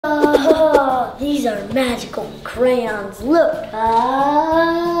These are magical crayons. Look.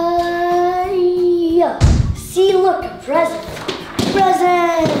 See, look, a present.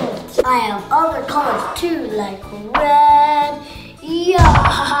 Present! I have other colors too, like red,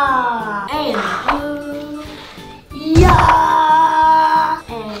 yeah, and blue, yeah,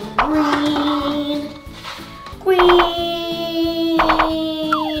 and green,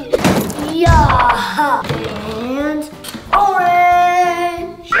 yeah, and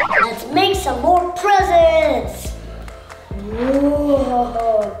orange. Let's make some more presents. Whoa,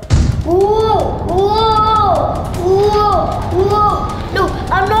 whoa, whoa, whoa, whoa. No,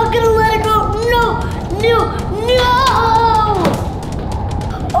 I'm not gonna let it go. No, no, no.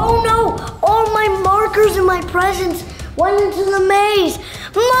 Oh no, all my markers and my presents went into the maze.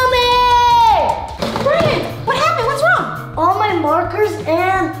 Mommy! Brian, what happened? What's wrong? All my markers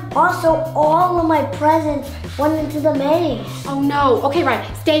and also all of my presents went into the maze. Oh no. Okay, Ryan,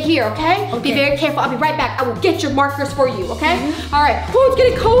 stay here, okay? Be very careful. I'll be right back. I will get your markers for you, okay? All right. Oh, it's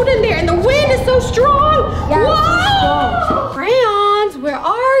getting cold in there and the wind is so strong. Yeah, whoa! it's so strong. Crayons, where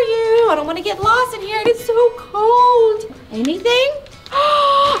are you? I don't want to get lost in here. It is so cold. Anything?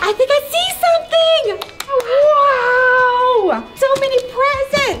 I think I see something. Wow. So many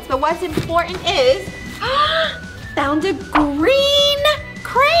presents. But what's important is, found a green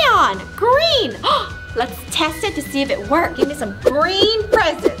crayon. Green. Let's test it to see if it works. Give me some green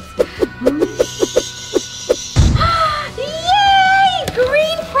presents. Yay!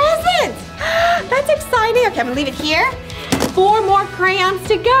 Green presents. That's exciting. Okay, I'm gonna leave it here. 4 more crayons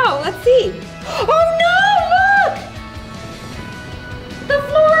to go. Let's see. Oh no, look! The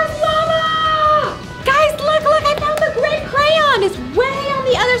floor is lava! Guys, look, I found the green crayon. It's way on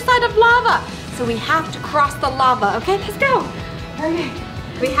the other side of lava. So we have to cross the lava, okay? Let's go. Okay,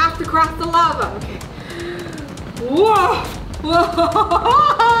 we have to cross the lava, okay. Whoa! Whoa!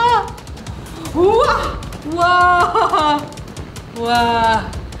 Whoa! Whoa!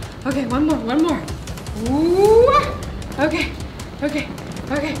 Whoa! Okay, one more. Whoa! Okay.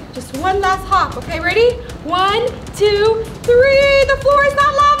 Just one last hop. Okay, ready? 1, 2, 3. The floor is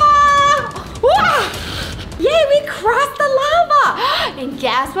not lava! Whoa! Yay, we crossed the lava! And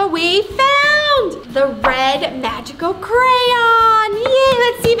guess what we found? The red magical crayon! Yay,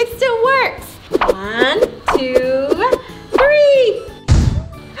 let's see if it still works. 1, 2, 3.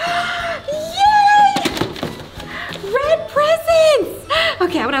 Yay! Red presents!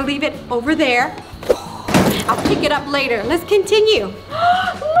 Okay, I'm gonna leave it over there. I'll pick it up later. Let's continue. Look!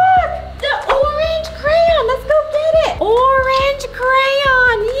 The orange crayon! Let's go get it! Orange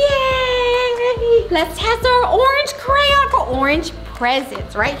crayon! Yay! Let's test our orange crayon for orange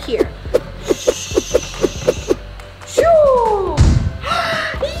presents right here. Shoo!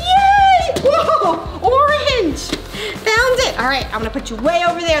 Yay! Whoa! Orange! Found it! All right, I'm gonna put you way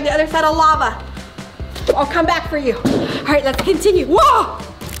over there on the other side of lava. I'll come back for you. All right, let's continue. Whoa!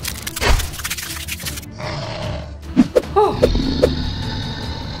 Oh.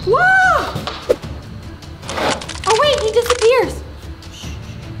 Whoa! Oh wait, he disappears.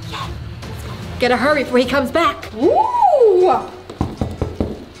 Yeah. Gotta hurry before he comes back. Ooh!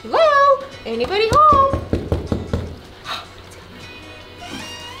 Hello? Anybody home?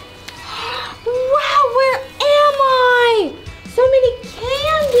 Wow, where am I? So many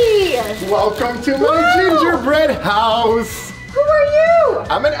candy. Welcome to my gingerbread house. Who are you?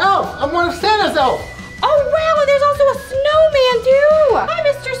 I'm an elf. I'm one of Santa's elves. Oh wow, and there's also a snowman too. Hi,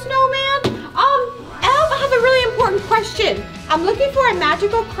 Mr. Snowman. Elf, I have a really important question. I'm looking for a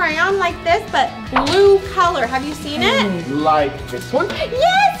magical crayon like this, but blue color. Have you seen it? Like this one?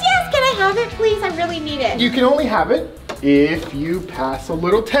 Yes. Can I have it, please? I really need it. You can only have it if you pass a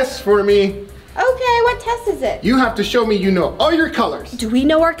little test for me. Okay, what test is it? You have to show me you know all your colors. Do we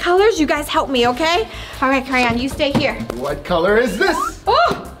know our colors? You guys help me, okay? All right, crayon, you stay here. What color is this?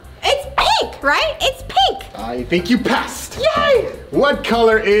 Oh, it's pink, right? It's pink. I think you passed. Yay! What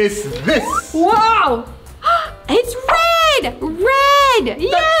color is this? Whoa! It's red! Red!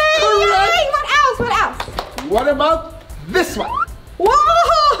 Yay! correct. Yay! What else? What about this one?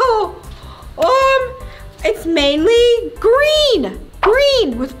 Whoa! It's mainly green.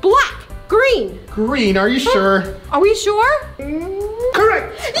 Green with black. Green. Green, are you sure? Are we sure?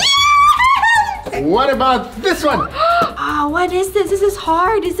 Correct. Yes! What about this one? Oh, what is this? This is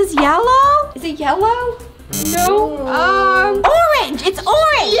hard. Is this yellow? Is it yellow? No. Orange. It's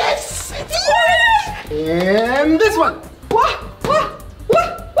orange. Yes! It's orange. And this one. What?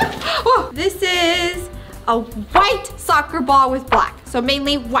 Oh, this is a white soccer ball with black. So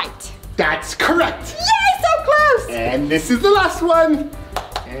mainly white. That's correct. Yay, so close. And this is the last one.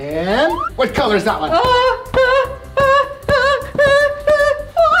 And what color is that one?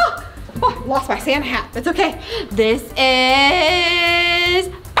 Lost my Santa hat. That's okay. This is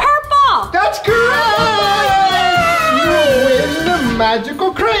purple. That's correct! You win the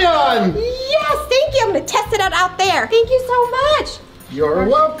magical crayon! Yes, thank you. I'm gonna test it out there. Thank you so much. You're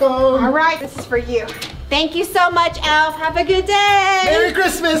welcome! All right, this is for you. Thank you so much, Elf. Have a good day. Merry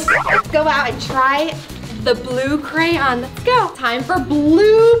Christmas! Let's go out and try the blue crayon. Let's go. Time for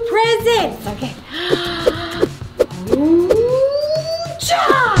blue presents. Okay. Ooh,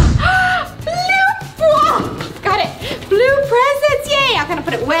 cha! Blue. Whoa, got it. Blue presents. Yay! I'm gonna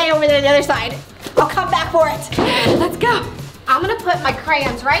put it way over there on the other side. I'll come back for it. Let's go. I'm gonna put my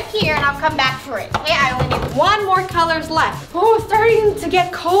crayons right here and I'll come back for it. Okay, I only need one more colors left. Oh, it's starting to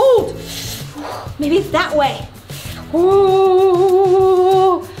get cold. Maybe it's that way.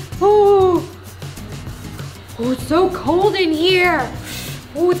 Oh, oh. Oh, it's so cold in here.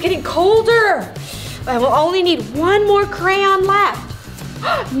 Oh, it's getting colder. I will only need one more crayon left.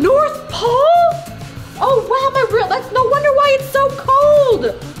 North Pole? Oh, wow, that's no wonder why it's so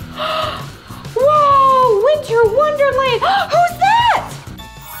cold. Whoa, Winter Wonderland. Who's that?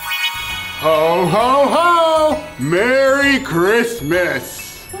 Ho, ho, ho! Merry Christmas!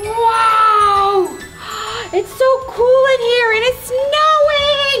 Wow, it's so cool in here and it's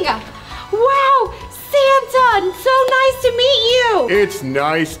snowing. Wow, Santa, so nice to meet you. It's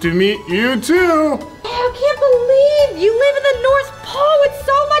nice to meet you too! I can't believe you live in the North Pole with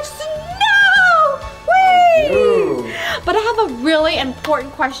so much snow! Whee! But I have a really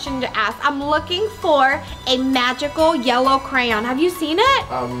important question to ask. I'm looking for a magical yellow crayon. Have you seen it?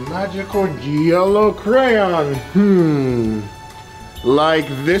 A magical yellow crayon. Like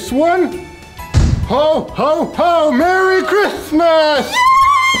this one? Ho, ho, ho! Merry Christmas!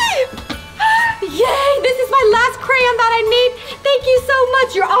 Yay! Yay! This is my last crayon that I need. Thank you so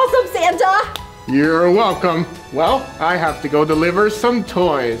much. You're awesome, Santa. You're welcome. Well, I have to go deliver some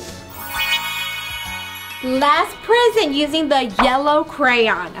toys. Last present using the yellow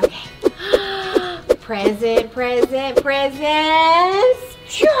crayon. Okay. Present, present, presents.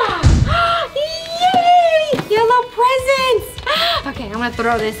 Yay! Yellow presents. Okay, I'm gonna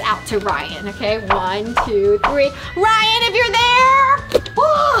throw this out to Ryan. Okay, 1, 2, 3. Ryan, if you're there.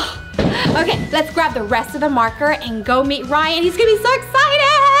 Oh. Okay, let's grab the rest of the marker and go meet Ryan. He's gonna be so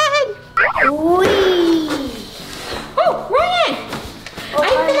excited. Whee! Oh, Ryan! I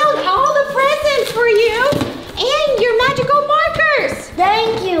found all the presents for you and your magical markers.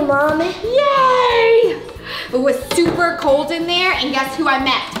 Thank you, Mommy. Yay! It was super cold in there, and guess who I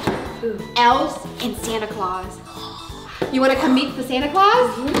met? Elves and Santa Claus. You want to come meet the Santa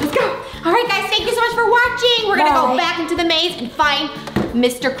Claus? Let's go. All right, guys, thank you so much for watching. We're gonna go back into the maze and find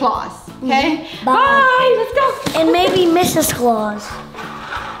Mr. Claus. Okay? Bye. Let's go. And maybe Mrs. Claus.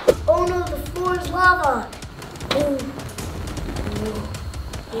 Oh no, the floor is lava.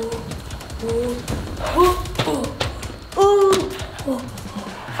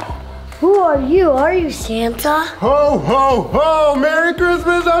 Who are you? Are you Santa? Ho, ho, ho! Merry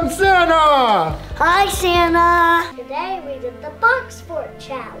Christmas, I'm Santa! Hi, Santa. Today we did the box fort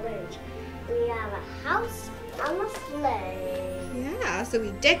challenge. We have a house and a sleigh. Yeah, so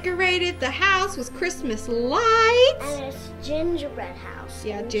we decorated the house with Christmas lights. And it's gingerbread house.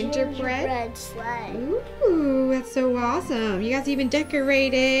 Yeah, and gingerbread. Gingerbread sleigh. Ooh, that's so awesome. You guys even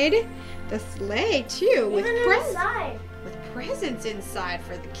decorated the sleigh too with inside. With presents inside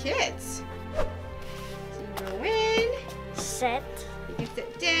for the kids. So you go in. Sit. You can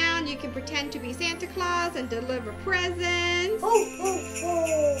sit down. You can pretend to be Santa Claus and deliver presents. Oh.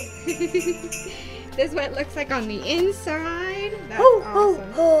 This is what it looks like on the inside. That's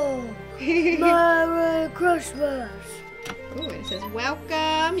awesome. Merry Christmas. Oh, it says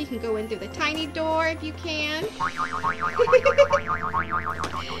welcome. You can go in through the tiny door if you can.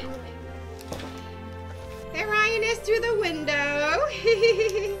 There Ryan is through the window.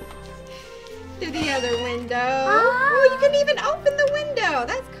 Through the other window. Oh, you can even open the window.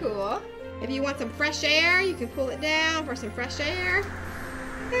 That's cool. If you want some fresh air, you can pull it down for some fresh air.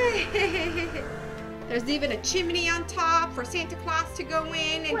 There's even a chimney on top for Santa Claus to go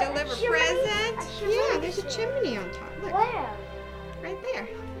in and deliver presents. Yeah, there's a chimney on top. Look. Where? Right there.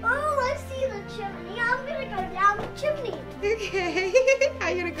 Oh, I see the chimney. I'm gonna go down the chimney. Okay. How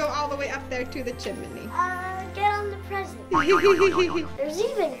are you gonna go all the way up there to the chimney? Get on the present. There's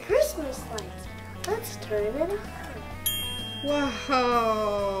even Christmas lights. Let's turn it on.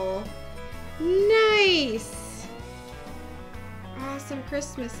 Whoa. Nice. Awesome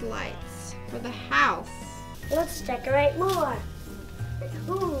Christmas lights for the house. Let's decorate more.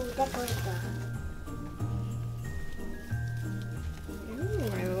 Ooh, decorate that.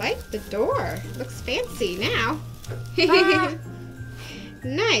 Ooh, I like the door. Looks fancy now.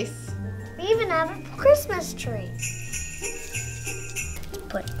 Nice. We even have a Christmas tree.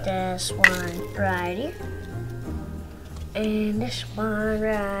 Put this one right here. And this one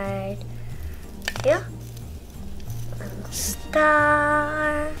right here. And the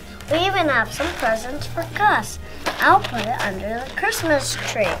star. We even have some presents for Gus. I'll put it under the Christmas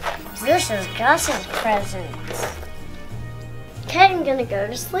tree. This is Gus's present. Okay, I'm gonna go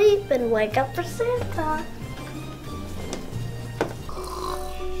to sleep and wake up for Santa.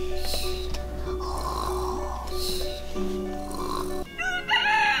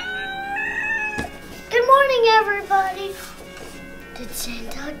 Good morning, everybody. Did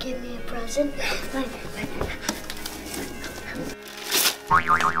Santa give me a present?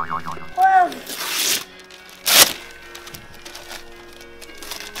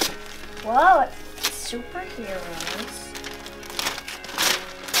 Whoa, it's superheroes.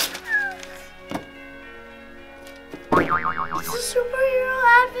 It's a superhero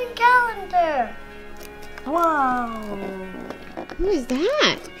advent calendar. Whoa. Who is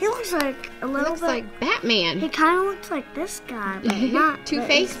that? He looks like a little Looks bit. like Batman. He kind of looks like this guy, but not.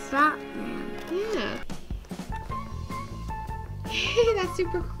 Two-Face? But he's Batman. Yeah. That's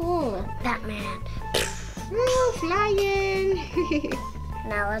super cool. Batman. Woo, flying.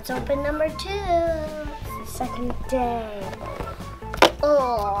 Now let's open number 2. It's the second day.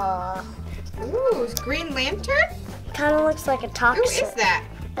 Oh. Ooh, Green Lantern? Kind of looks like a Who toxic. is that?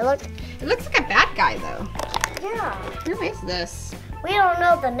 It looks. It looks like a bad guy, though. Yeah. Who is this? We don't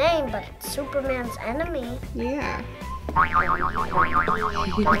know the name, but it's Superman's enemy. Yeah.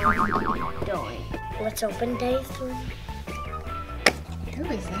 Let's open day 3. Who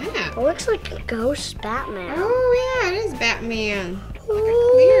is that? It looks like a ghost Batman. Oh, yeah, it is Batman.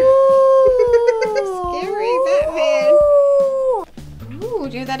 Ooh. Scary Batman. Ooh,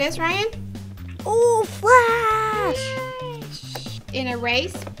 do you know who that is, Ryan? Ooh, Flash! In a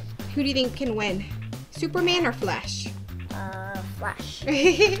race, who do you think can win? Superman or Flash? Flash.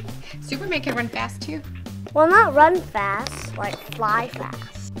 Superman can run fast too. Well, not run fast, like fly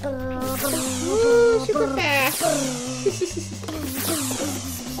fast. Ooh, super fast.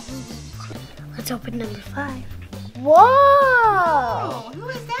 Let's open number 5. Whoa! Oh, who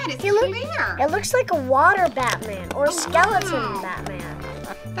is that? It's He look- clear. It looks like a water Batman or a skeleton Batman.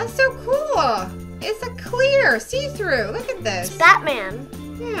 That's so cool. It's a clear, see-through. Look at this. Batman.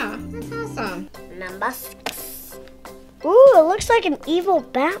 Yeah, that's awesome. Number 6. Ooh, it looks like an evil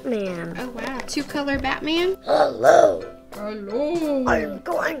Batman. Oh, wow. 2-color Batman. Hello. Hello. I'm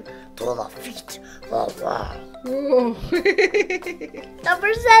going to the feet of the wall. Ooh.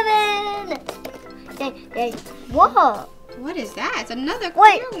 Number 7. Yay. Whoa. What is that? It's another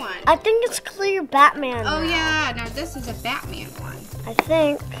Wait, clear one. I think it's clear Batman. Oh, now. yeah. Now, this is a Batman one. I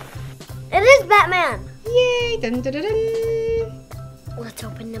think. It is Batman. Yay. Dun, dun, dun, dun. Let's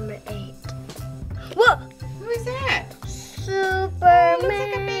open number 8. Whoa. Who is that? Superman. Looks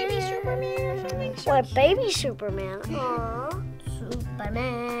like a baby Superman or something. What, baby Superman? Aww.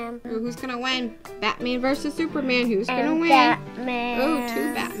 Superman. Ooh, who's gonna win? Batman versus Superman. Who's gonna And win? Batman. Oh,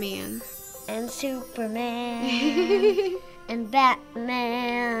 2 Batmans. And Superman. And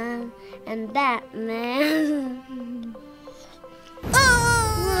Batman. And Batman.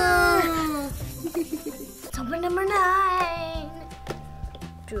 Oh! Let's open number 9.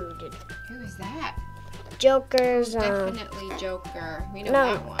 Dude. Who is that? Joker's, Definitely Joker. We know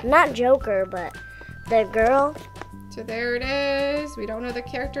no, that one. not Joker, but the girl. So there it is. We don't know the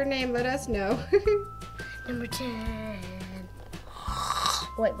character name. Let us know. Number 10.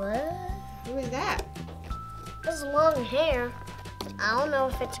 Wait, what? Who is that? This long hair. I don't know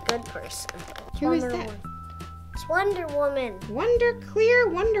if it's a good person. Who is Wonder that? Woman. It's Wonder Woman. Clear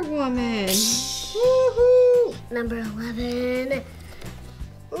Wonder Woman. Woohoo! Number 11.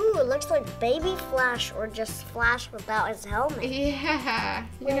 Ooh, it looks like Baby Flash or just Flash without his helmet. Yeah.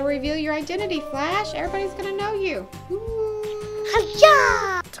 You're gonna reveal your identity, Flash. Everybody's gonna know you. Ooh.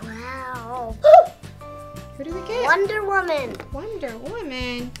 Hi-ya! 12. Who do we get? Wonder Woman. Wonder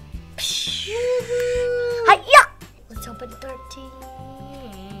Woman. Hi-ya! Let's open 13.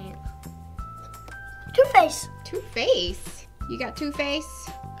 Two-Face. Two-Face. You got Two-Face?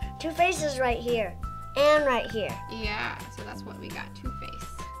 Two-Face is right here. And right here. Yeah, so that's what we got. Two-Face.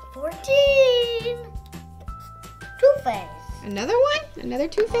 14. Two-Face. Another one? Another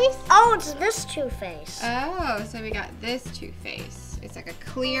Two-Face? Oh, it's this Two-Face. Oh, so we got this Two-Face. It's like a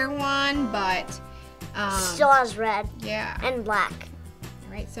clear one, but Still has red yeah. and black.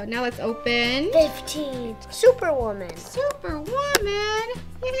 All right, so now let's open 15. Superwoman. Superwoman.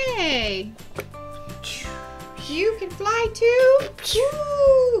 Yay! You can fly too.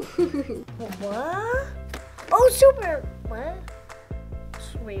 Woo! What? Oh, Super. What?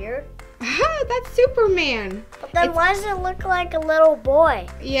 It's weird. Ah, that's Superman. But then why does it look like a little boy?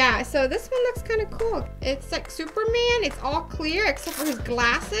 Yeah, so this one looks kind of cool. It's like Superman. It's all clear except for his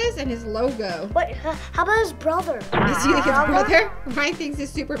glasses and his logo. Wait, how about his brother? Is he like his brother? Ryan thinks he's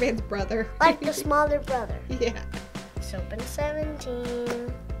Superman's brother. Like the smaller brother. Yeah. Let's open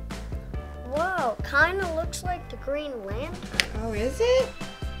 17. Whoa, kind of looks like the Green Lantern. Oh, is it?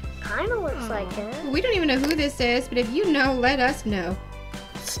 Kind of looks like it. We don't even know who this is, but if you know, let us know.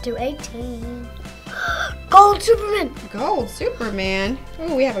 Let's do 18. Gold Superman. Gold Superman.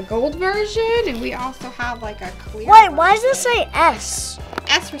 Oh, we have a gold version, and we also have like a clear. Wait, why does it say S?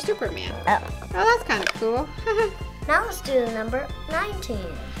 S for Superman. Oh. Oh, that's kind of cool. Now let's do the number 19.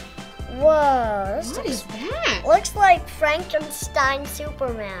 Whoa, this What is that? looks like Frankenstein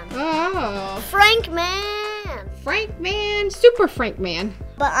Superman. Oh, Frank Man. Frank Man, Super Frank Man.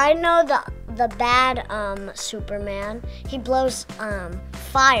 But I know the bad Superman. He blows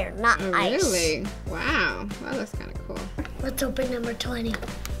fire, not Oh, ice. really? Wow, that looks kind of cool. Let's open number 20.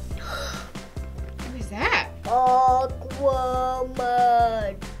 What is that? Aquaman.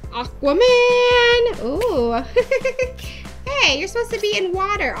 Aquaman. Ooh. Hey, you're supposed to be in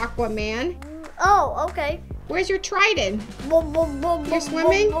water, Aquaman. Oh, okay. Where's your trident? You're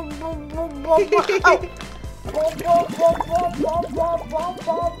swimming? Oh.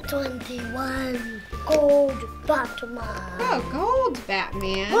 21. Gold Batman. Oh, gold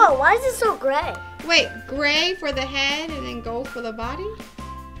Batman. Whoa, why is it so gray? Wait, gray for the head and then gold for the body?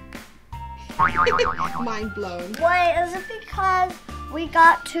 Mind blown. Wait, is it because we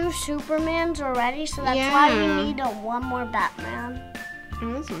got 2 Supermans already, so that's why we need one more Batman?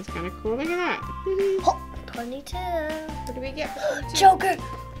 Oh, this one's kind of cool. Look at that. Oh, 22. What do we get for 22? Joker.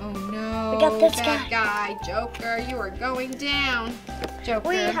 Oh no. We got this that guy. Joker, you are going down. Joker.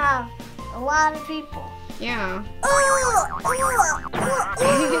 We have a lot of people. Yeah.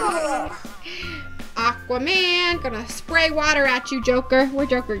 Aquaman, gonna spray water at you, Joker. Where'd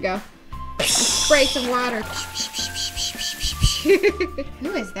Joker go? Spray some water.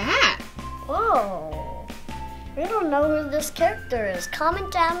 Who is that? Whoa. We don't know who this character is. Comment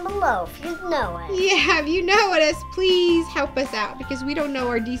down below if you know it. Yeah, if you know it is, please help us out because we don't know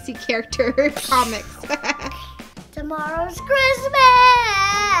our DC character comics. Tomorrow's Christmas.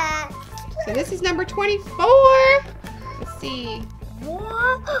 So this is number 24. Let's see.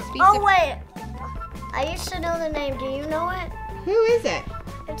 What? Oh, wait. I used to know the name. Do you know it? Who is it?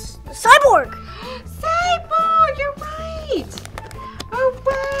 It's Cyborg. Cyborg, you're right. Oh,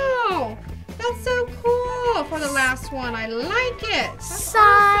 wow. That's so cool for the last one. I like it. That's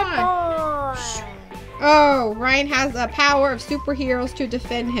Cyborg. awesome. Oh, Ryan has the power of superheroes to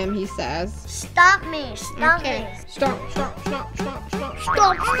defend him, he says. Stop me. Stop Okay. me. Stop. Stop.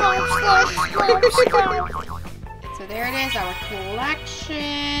 So there it is, our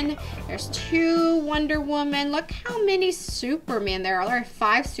collection. There's 2 Wonder Woman. Look how many Superman there are. There are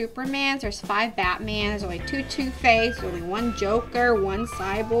 5 Supermans. There's 5 Batman. There's only 2 Two-Face. Only 1 Joker. 1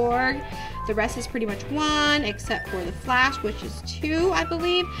 Cyborg. The rest is pretty much 1, except for the Flash, which is 2, I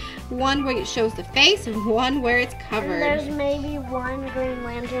believe. 1 where it shows the face, and 1 where it's covered. And there's maybe 1 Green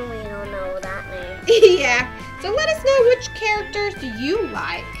Lantern. We don't know that name. Yeah. So let us know which characters do you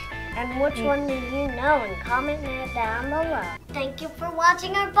like. And which one do you know? And comment it down below. Thank you for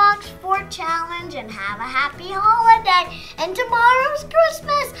watching our Box 4 challenge and have a happy holiday. And tomorrow's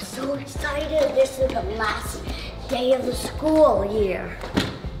Christmas. So excited. This is the last day of the school year.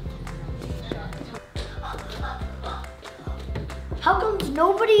 How come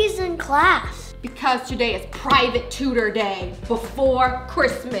nobody's in class? Because today is private tutor day before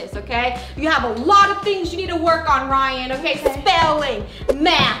Christmas, okay? You have a lot of things you need to work on, Ryan, okay? Spelling,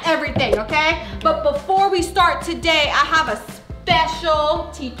 math, everything, okay? But before we start today, I have a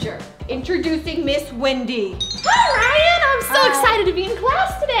special teacher. Introducing Miss Wendy. Hi, Ryan. I'm so excited to be in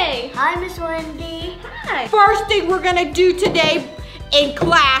class today. Hi, Miss Wendy. Hi. First thing we're gonna do today in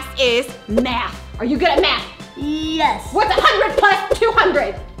class is math. Are you good at math? Yes. What's 100 plus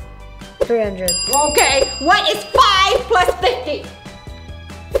 200? 300. Okay, what is 5 plus 50?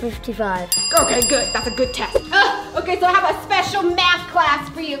 55. Okay, good. That's a good test. Okay, so I have a special math class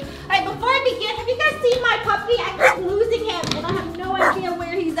for you. All right, before I begin, have you guys seen my puppy? I keep losing him, and I have no idea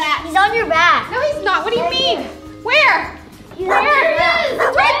where he's at. He's on your back. No, he's not. What do you mean? Where? He's on your back.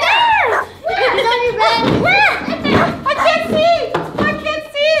 It's right there. He's on your back. Where? I can't see. I can't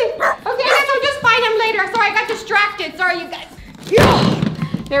see. Okay, I guess I'll just find him later. Sorry, I got distracted. Sorry, you guys.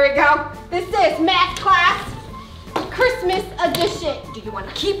 There we go. This is math class, Christmas edition. Do you want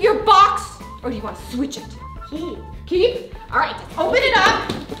to keep your box or do you want to switch it? Keep. Keep? All right, just open it up.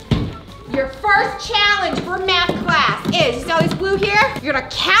 Your first challenge for math class is, you see all this glue here? You're gonna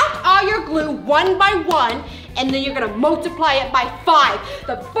count all your glue one by one, and then you're gonna multiply it by 5.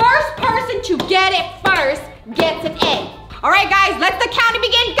 The first person to get it first gets an A. All right, guys, let the counting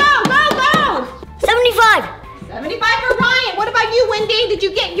begin. Go, go, go! 75. 75 for Ryan. What about you, Wendy? Did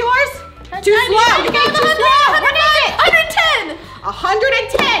you get yours? Too slow. You got it too slow. What is it? 110.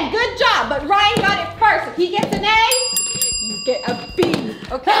 110. Good job. But Ryan got it first. If he gets an A, you get a B.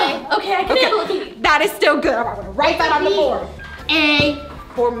 Okay? Okay, I can handle a B. That is still good. I'm gonna write that on the board. A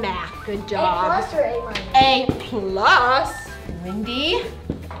for math. Good job. A plus or A minus? A plus. Wendy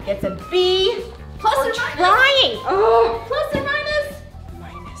gets a B. Plus for or minus? trying. Oh. Plus or minus?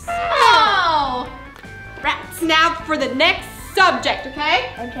 Minus. Oh. Rats. Now for the next subject,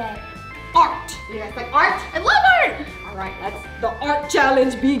 okay? Okay. Art. You guys like art? I love art. All right, let's the art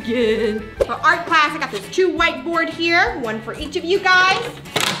challenge begin. For art class, I got this 2 whiteboard here, one for each of you guys.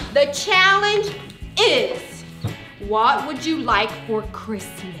 The challenge is, what would you like for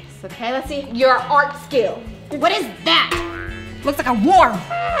Christmas? Okay, let's see your art skill. What is that? Looks like a worm.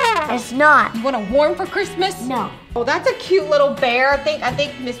 It's not. You want a worm for Christmas? No. Oh, that's a cute little bear. I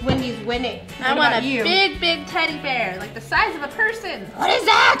think Miss Wendy's winning. I What want about a you? big, big teddy bear, like the size of a person. What is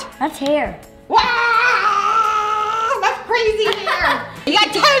that? That's hair. Wow! That's crazy hair. You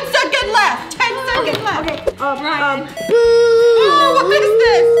got 10 seconds left. 10 seconds left. Okay. Ryan. Oh, what is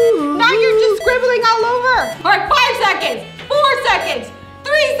this? Now you're just scribbling all over. All right, 5 seconds, 4 seconds,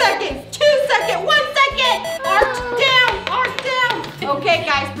 3 seconds, 2 seconds, 1 second. Art down, art down. Okay,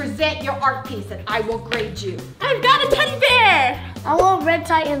 guys, present your art piece and I will grade you. I've got a teddy bear. I want red,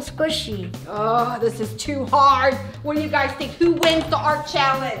 tight, and squishy. Oh, this is too hard. What do you guys think? Who wins the art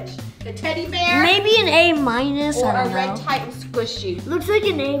challenge? The teddy bear? Maybe an A minus. Or I a don't red, know. tight, and squishy? Looks like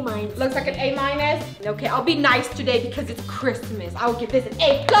an A minus. Looks like an A minus. Okay, I'll be nice today because it's Christmas. I'll give this an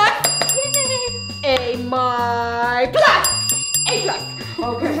A plus. A my plus. A plus.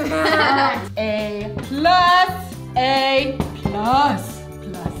 Okay. A plus. A plus.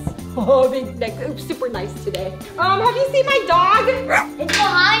 Plus. Oh, super nice today. Have you seen my dog? It's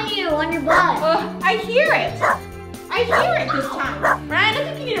behind you on your butt. I hear it. I hear it this time. Ryan, I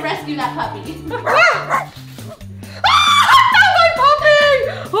think you need to rescue that puppy. My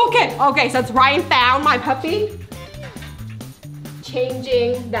puppy! Okay, since Ryan found my puppy,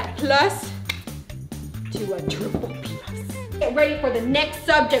 changing that plus to a triple plus. Get ready for the next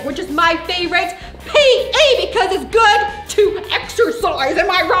subject, which is my favorite, PE, because it's good to exercise. Am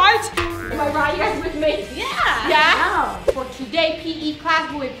I right? Am I right? You guys with me? Yeah. Yeah? For today, PE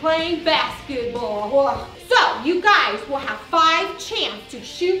class, we'll be playing basketball. So, you guys will have 5 chances to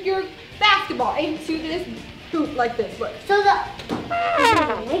shoot your basketball into this hoop like this. Look. So the.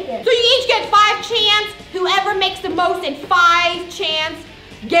 So you each get 5 chances. Whoever makes the most in 5 chances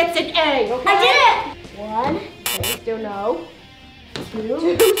gets an A, okay? I did it! 1, Okay, still no.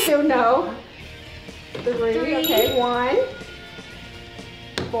 2, 2, still no. 3, 3. okay, 1.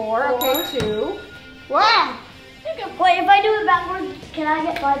 4, okay, 2. Wow! Wait, if I do it backwards, can I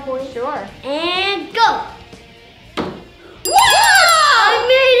get 5 points? Sure. And go! Whoa! I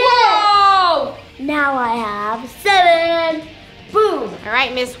made it! Whoa! Now I have 7. Boom! All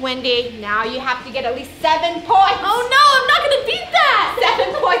right, Miss Wendy, now you have to get at least 7 points. Oh no, I'm not gonna beat that.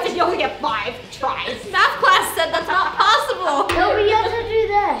 7 points and you only get 5 tries. Math class said that's not possible. No, but you have to do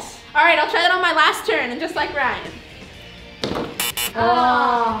this. All right, I'll try that on my last turn, and just like Ryan.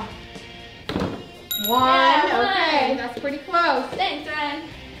 Oh. 1, Yeah, okay, one. that's pretty close. Thanks, Ryan.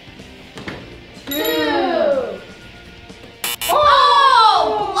 2.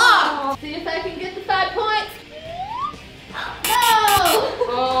 Oh! Block. See if I can get the 5 points. No!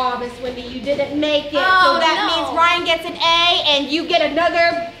 Oh, Miss Wendy, you didn't make it. Oh, so that no. means Ryan gets an A and you get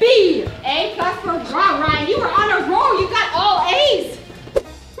another B. A plus for Ryan. You were on a roll. You got all A's.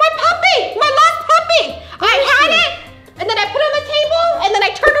 My puppy! My lost puppy! I had it, and then I put it on the table, and then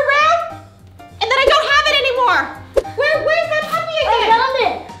I turned around, and then I don't have it anymore. Where's my puppy I again? found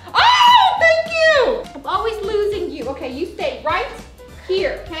it. Oh, thank you! I'm always losing you. Okay, you stay right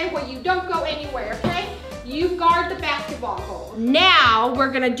here, okay, where you don't go anywhere, okay? You guard the basketball goal. Now we're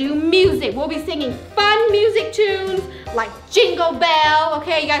gonna do music. We'll be singing fun music tunes like Jingle Bell.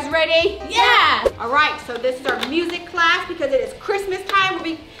 Okay, you guys ready? Yeah! All right, so this is our music class because it is Christmas time. We'll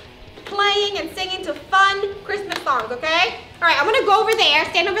be playing and singing to fun Christmas songs, okay? All right, I'm gonna go over there,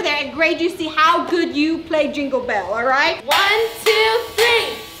 stand over there, and grade you, see how good you play Jingle Bell, all right? 1, 2,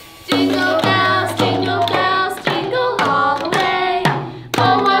 3. Jingle bells, jingle all the way.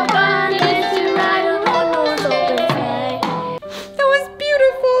 Oh, what fun it is to ride a one-horse open sleigh. That was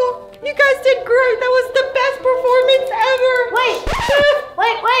beautiful. You guys did great. That was the best performance ever. Wait.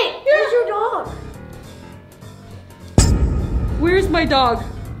 Where's your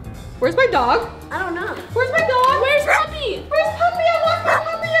Where's my dog? I don't know. Where's my dog? Where's Puppy? Where's Puppy? I lost my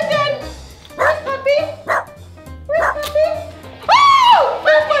Puppy again. Where's Puppy? Where's Puppy? Oh!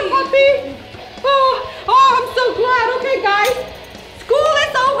 Where's my Puppy? Oh, I'm so glad. Okay, guys. School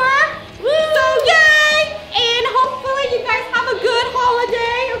is over. So yay! And hopefully you guys have a good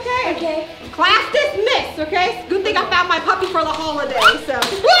holiday, okay? Okay. Class dismissed, okay? Good thing I found my puppy for the holiday, so.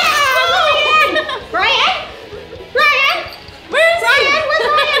 Ryan! Ryan? Ryan? Where's Ryan? Where's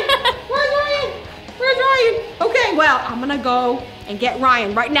Ryan? Where's Ryan? Where's Ryan? Okay, well, I'm gonna go and get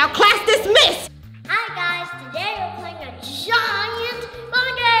Ryan right now. Class dismissed! Hi guys, today we're playing a giant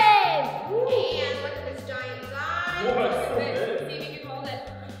fun game. And look at this giant guy. Whoa, it's so big. See if you can hold it.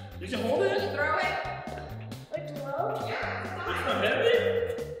 You can hold it? Throw it. Wait, hello? It's not heavy?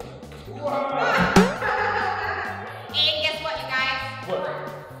 And guess what, you guys? What?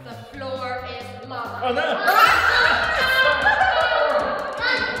 The floor is lava. Oh no!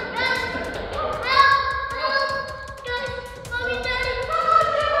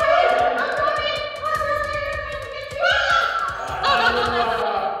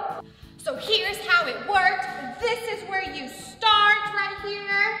 So here's how it worked. This is where you start right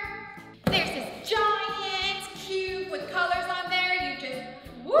here. There's this giant cube with colors on there. You just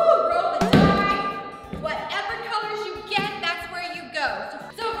roll the die. Whatever colors you get, that's where you go.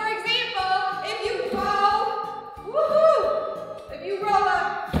 So for example, if you roll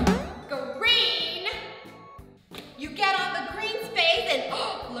a green, you get on the green space and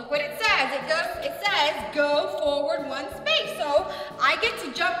look what it says. It says go forward one space. So I get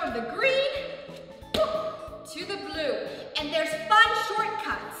to jump from the green to the blue. And there's fun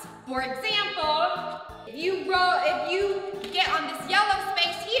shortcuts. For example, if you get on this yellow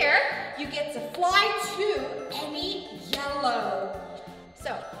space here, you get to fly to any yellow.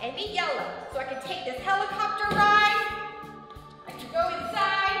 So any yellow. So I can take this helicopter ride. I can go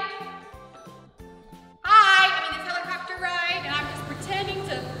inside. This helicopter ride, and I'm just pretending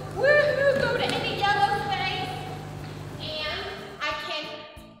to go to any yellow space, and I can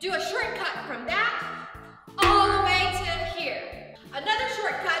do a shortcut from that all the way to here. Another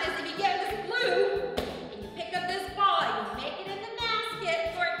shortcut is if you get this blue, and you pick up this ball, and you make it in the basket,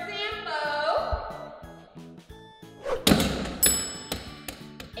 for example.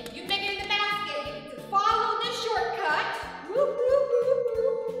 If you make it in the basket, you get to follow this shortcut,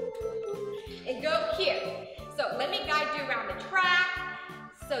 and go here. So let me guide you around the track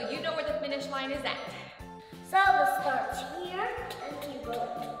so you know where the finish line is at. So we'll start here and keep going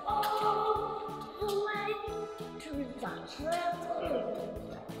all the way to the trampoline.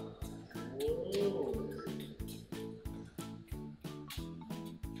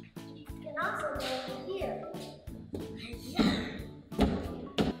 You can also go here.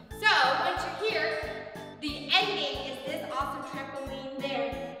 So once you're here, the ending is this awesome trampoline there.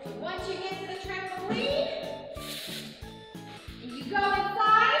 So once you get to the trampoline, you go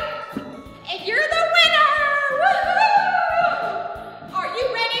inside, and you're the winner! Woohoo! Are you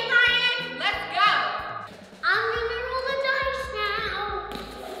ready, Ryan? Let's go! I'm gonna roll the dice now.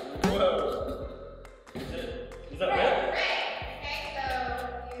 Whoa. Is that red? Red. Okay, so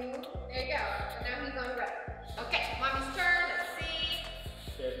there you go. So now he's on red. Okay, mommy's turn. Let's see.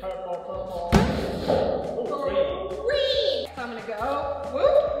 Okay, purple. Oh, green. Green. So I'm gonna go.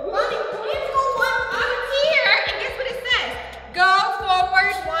 Whoop. Mommy, let's go one up here, and guess what it says? Go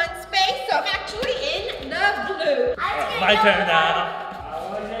forward one space. So I'm actually in the blue. My turn now. I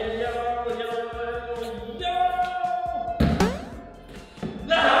want to get yellow.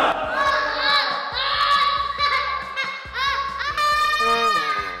 No!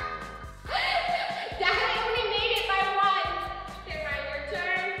 Daddy only made it by one. Okay, Ryan, your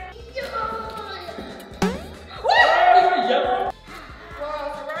turn. Woo! Yellow. Whoa,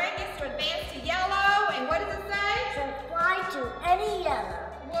 so Ryan gets to advance to yellow, and what does it say? So fly to any yellow.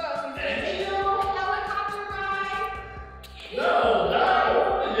 Whoa, so he's going to do a helicopter ride. No,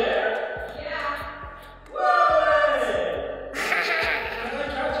 over there. Yeah. Whoa! I'm gonna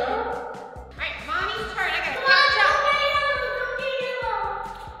catch up. All right, mommy's turn. I gotta Come on, catch up.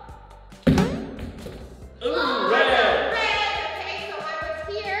 Ooh, red. Red. Okay, so I was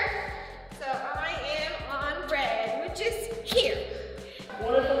here. So I am on red, which is here.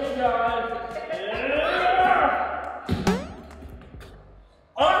 What for me, guys? Yeah.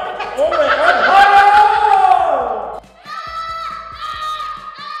 Oh my God!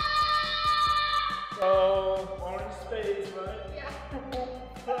 Oh! So, orange space, right? Yeah.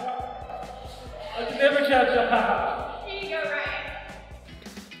 I can never catch up. Here you go, Ryan.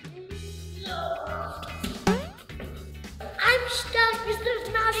 I'm stuck because there's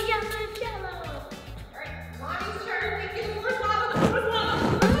not a yellow. All right, mommy's turn. We get more lava. More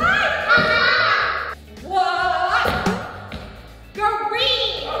lava.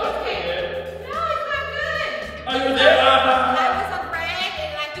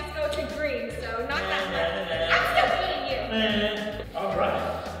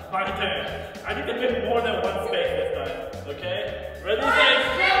 I need to pick more than one space this time. Okay? Ready? One Space.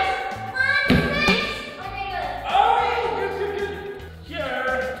 space. Okay, good. Oh, good.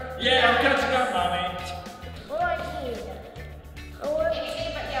 Here. Yeah, I'm catching up, mommy. Or here. Or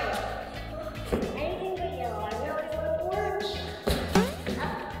anything but yellow. Anything but yellow. I really want orange.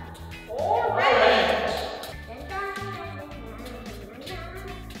 Orange.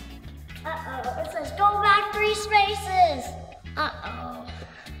 Uh-oh. It says go back 3 spaces. Uh-oh.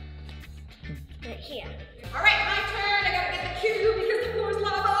 Right here. All right, my turn. I gotta get the cube because the floor's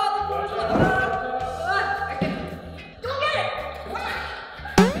lava. The floor's lava. Okay. Go get it.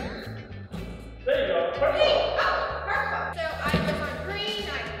 There you go. Purple. Purple. So I was on green. I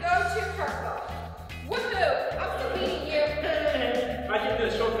go to purple. Woohoo! I'm still beating you. I can do a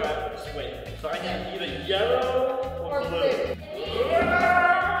shortcut. Just wait. So I need either yellow or blue.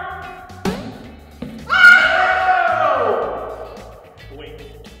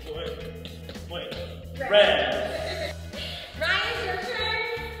 Wait. Red. Ryan, your turn.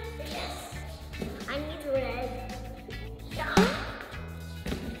 Yes. I need red. Yeah.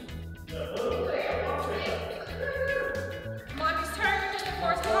 Mommy's turn. Just the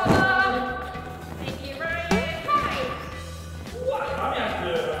floor's lava. Thank you, Ryan. Hi. What? Mommy has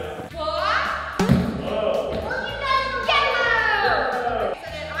blue. What? Oh. Well, you guys were yellow. So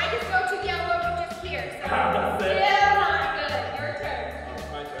then I just go to yellow, just here. So That's it. yeah, good. Your turn.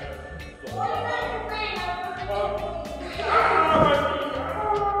 My turn. Well, you guys were green.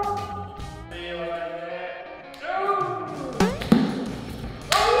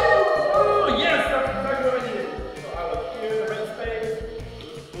 Oh, yes, that's exactly what I did. So I was here in the red space.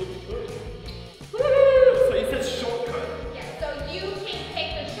 So it says shortcut. Yeah, so you can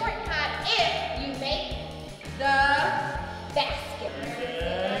take the shortcut if you make the basket.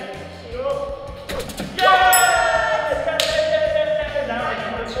 Go. Yay! Now I can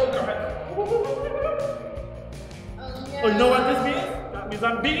do the shortcut. Oh, Oh, you know what this means? That means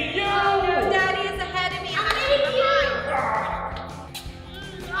I'm beating you! Your daddy is ahead of me. I'm beating you.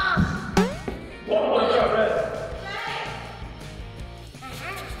 Oh, you got red.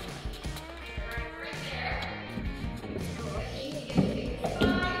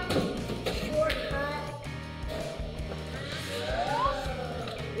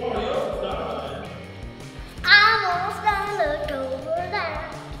 I'm almost done. Look over there.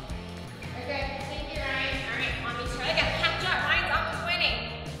 Okay, thank you, Ryan. All right, mommy's trying. I gotta catch up. Ryan's almost winning.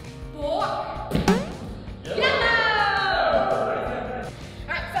 Four. Yellow.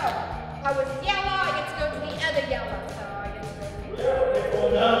 All right, so I was yellow. I get to go to the other yellow. So I get to go to the Oh,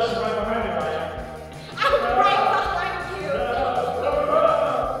 no, she's right behind me, Ryan. I'm right behind you.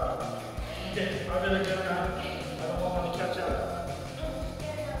 Okay, I'm gonna go now. I don't want to catch up.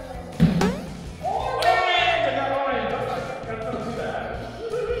 Orange! I got orange. That's not too bad.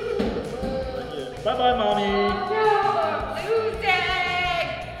 Bye-bye, mommy. No, losing.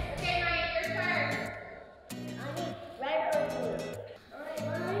 Okay, Ryan, your turn. I need red or blue. Alright,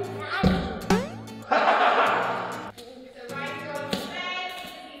 mine. So Ryan's going to red. He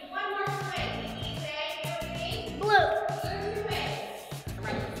needs one more swing. He needs a, what do you need? Blue. Blue swing. All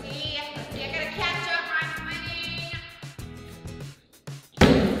right, let's see. I gotta catch up. Ryan's winning.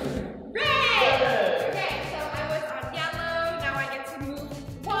 Red. Okay, so I was on yellow. Now I get to move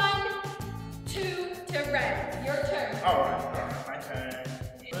 1, 2 to red. Your turn. Alright, my turn.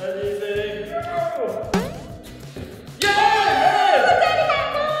 Ready, steady, go! Yeah!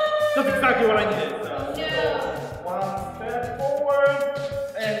 That's exactly what I needed. So, one step forward,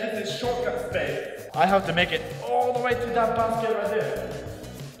 and this is shortcut space. I have to make it all the way to that basket right there.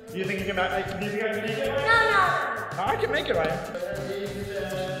 Do you think you can make it? Do you think I can make it? No. I can make it, Ryan. Ready,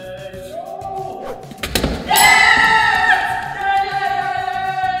 steady, go!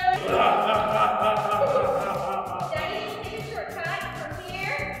 Daddy, take a shortcut from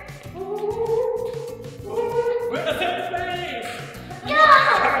here. We're in the same space!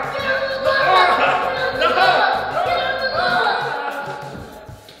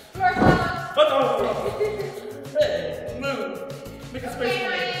 Floor's lava. Oh, no. Hey, move. Make a space Okay, for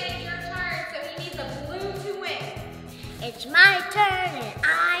me. Ryan, it's your turn. So he needs a blue to win. It's my turn and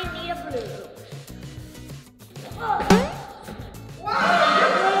I need a blue.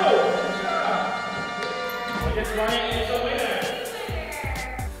 I guess Ryan is the winner.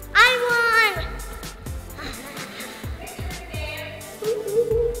 I won!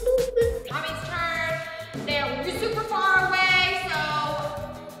 Mommy's turn. They're super far away, so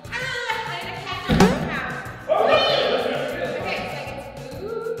I need to catch up somehow. Okay, so I get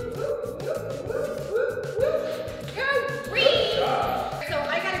go green. So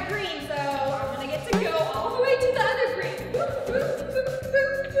I got a green, so I'm gonna get to go all the way to the other green.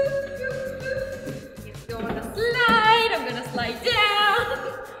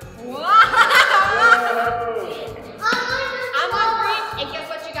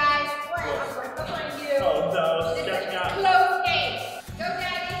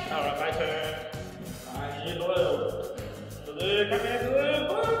 Let me do it.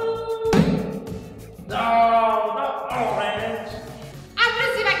 No, not orange. I'm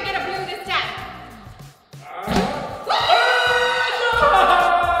gonna see if I can get a blue this time.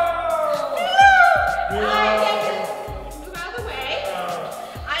 I get to move out of the way.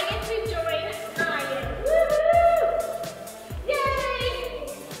 I get to join Ryan. Woohoo! Yay!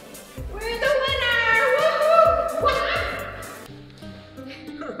 We're the winner! Woohoo!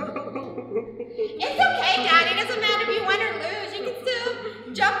 It's okay, Dad. It doesn't matter if you win or lose. You can still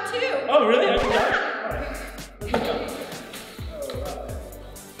jump too. Oh, really? I can go? Alright. Let's go.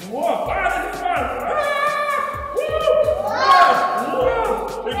 Whoa! Ah, this is fun! Ah! Woo! Whoa!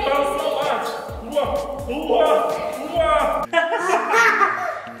 It felt so much! Whoa! Whoa! Whoa!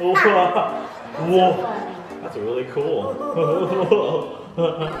 Whoa! Whoa! That's really cool.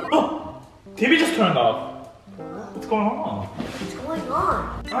 Oh, TV just turned off. What's going on? What's going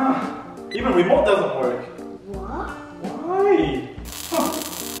on? Ah, even remote doesn't work. What? Why? Huh.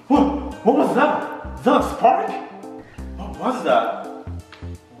 What was that? Is that a spark? What was that?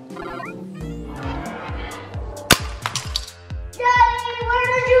 Daddy, where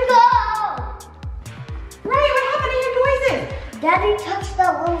did you go? Ryan, what happened to your noises? Daddy touched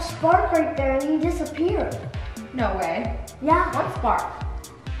that little spark right there and he disappeared. No way. Yeah, What spark?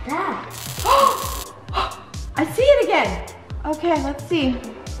 that. I see it again. Okay, let's see.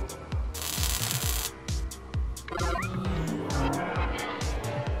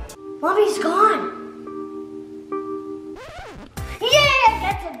 Mommy's gone. Yeah, I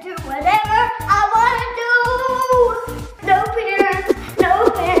get to do whatever I want to do. No parents, no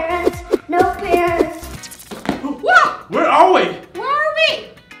parents, no parents. What? Where are we? Where are we?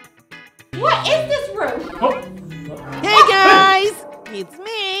 What is this room? Oh. Hey guys, it's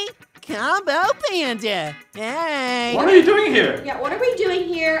me, Combo Panda. Hey. What are you doing here? Yeah, what are we doing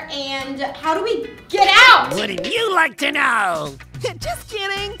here and how do we get out? Wouldn't you like to know? Just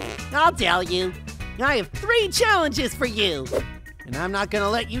kidding. I'll tell you. I have 3 challenges for you. And I'm not gonna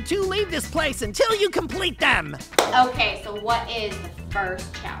let you two leave this place until you complete them. Okay, so what is the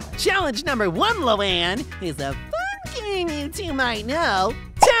first challenge? Challenge number 1, Loanne, is a fun game you two might know.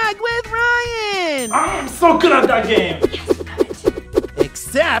 Tag with Ryan! I am so good at that game.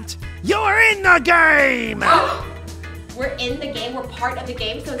 Except you're in the game! We're in the game, we're part of the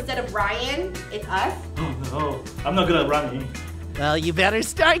game, so instead of Ryan, it's us? Oh no, I'm not good at running. Well, you better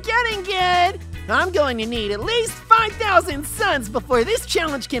start getting good. I'm going to need at least 5,000 suns before this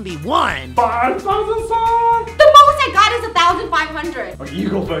challenge can be won. 5,000 songs? The most I got is 1,500. Okay, you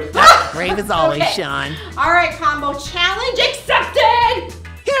go first. Brave as always, Okay. Sean. All right, combo challenge accepted.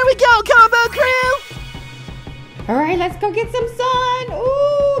 Here we go, combo crew! All right, let's go get some sun.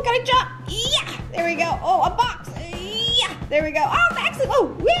 Ooh, gotta jump. Yeah, there we go. Oh, a box. Yeah, there we go. Oh, Max.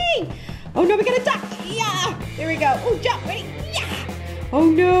 Oh, wing. Oh no, we gotta duck. Yeah, there we go. Oh, jump. Ready? Yeah. Oh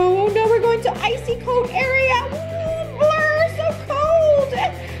no, we're going to icy cold area. Ooh, blur, so cold.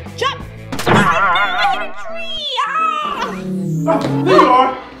 Jump. Ah, I hit a tree. Ah. Oh, there you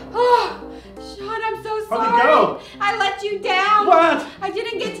are. Oh, Sean, I'm so sorry. How'd it go? I let you down. What? I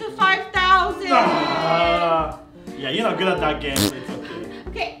didn't get to 5,000. Yeah, you're not good at that game. It's okay.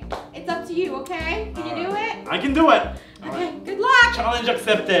 Okay, it's up to you, okay? Can you do it? I can do it. Okay, good luck. Challenge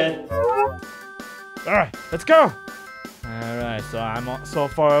accepted. Alright, let's go. Alright, so I'm so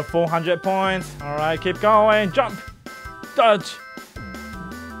far at 400 points. Alright, keep going. Jump. Dodge.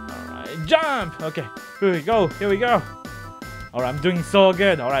 Alright, jump. Okay, here we go. Here we go. Alright, I'm doing so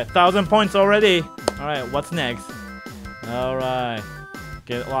good. Alright, 1,000 points already. Alright, what's next? Alright.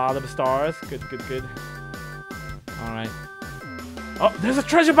 Get a lot of stars. Good, good, good. Alright. Oh, there's a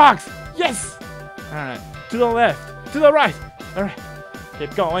treasure box! Yes! Alright, to the left, to the right. Alright,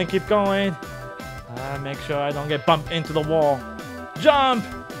 keep going, keep going. Make sure I don't get bumped into the wall. Jump!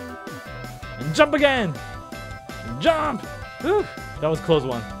 And jump again! And jump! Whew, that was a close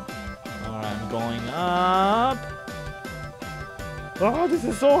one. Alright, I'm going up. Oh, this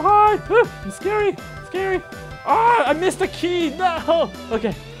is so high! Whew, it's scary, scary. Ah, I missed the key! No!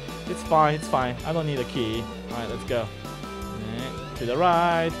 Okay, it's fine, it's fine. I don't need a key. Alright, let's go. To the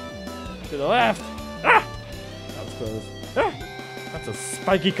right, to the left. Ah! That was close. Ah! That's a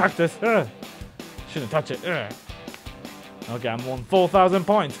spiky cactus. Ah! Shouldn't touch it. Ah! Okay, I'm on 4,000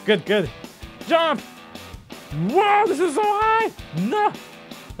 points. Good, good. Jump! Wow, this is so high! No!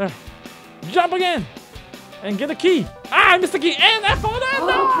 Ah! Jump again! And get the key. Ah, I missed the key and I fall down.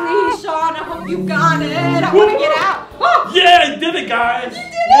 Oh, please, Sean, I hope you got it. I want to get out. Oh! Yeah, I did it, guys!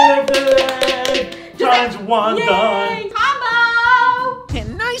 You did it! Challenge 1 done. Yay! Combo!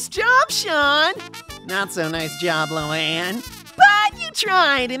 And nice job, Sean. Not so nice job, Loanne. But you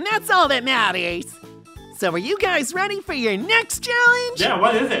tried, and that's all that matters. So are you guys ready for your next challenge? Yeah,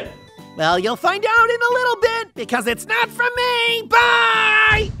 what is it? Well, you'll find out in a little bit because it's not from me.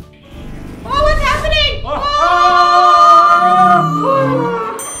 Bye! Oh, what's happening?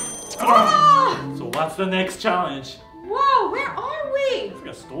 So what's the next challenge? Whoa, where are we? It's like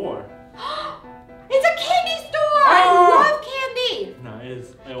a store. It's a candy store! I love candy!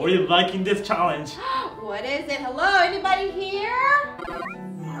 Nice. Are you liking this challenge? What is it? Hello, anybody here?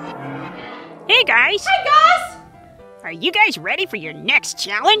 Hey guys! Hi, Gus! Are you guys ready for your next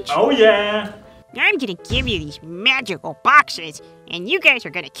challenge? Oh yeah. I'm gonna give you these magical boxes, and you guys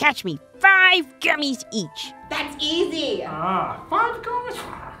are gonna catch me 5 gummies each. That's easy. 5 gummies.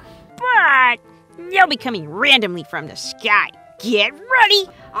 But they'll be coming randomly from the sky. Get ready!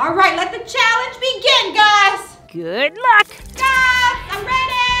 All right, let the challenge begin, Gus! Good luck! Gus, I'm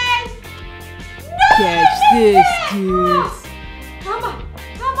ready! No, Catch this, dudes. Come on,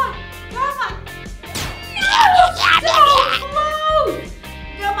 come on, come on. No, so close!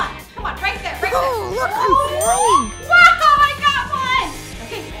 Come on, right there, right there. Oh, look, I'm flying. Wow, I got one!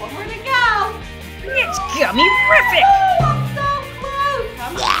 Okay, one more to go. It's gummy-rific! Oh, I'm so close!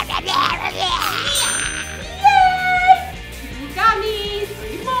 Come on. Yay! 2 gummies,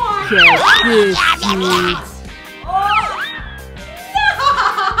 3 more. Catch this, dudes. Oh,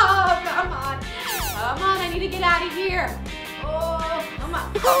 no! Come on. Come on, I need to get out of here. Oh, come on.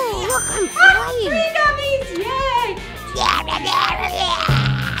 Oh, look, I'm 3 flying. gummies, yay!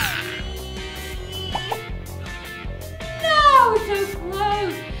 No, so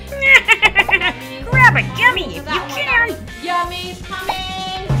close. Grab a gummy if you That one, can! Yummies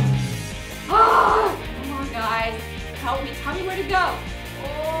coming. Oh, come on, guys. Help me. Tell me where to go. Oh,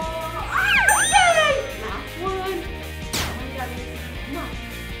 yay! Last one. Come on, yummies. Come on.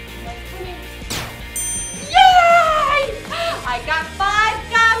 What's coming? Yay! I got 5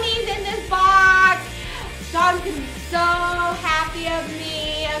 gummies in this box. Sean's gonna be so happy of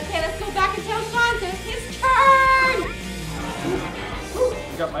me. Okay, let's go back and tell Sean it's his turn.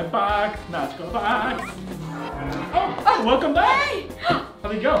 I got my box. Magical box. Oh, welcome back. Hey!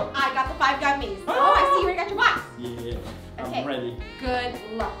 How'd it go? I got the 5 gummies. Oh, I see you already got your box. Yeah, Okay. I'm ready. Good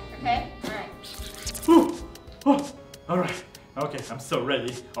luck, okay? All right. Whew. Oh, all right. Okay, I'm so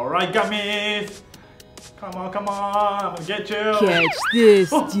ready. All right, gummies. Come on, I'm gonna get you. Catch this,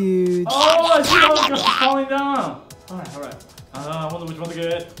 dudes. Oh, I see all the gummies falling down. All right. I wonder which one to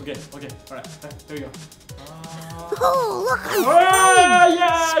get. Okay, all right. Here we go. Oh, look, I'm Oh, flying.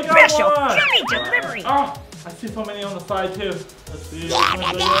 yeah, I got Special one. gummy delivery! Oh, I see so many on the side too. Let's see.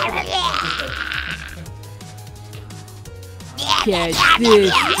 Catch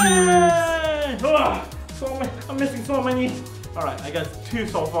this, dudes. Yay! Oh, I'm missing so many. All right, I got 2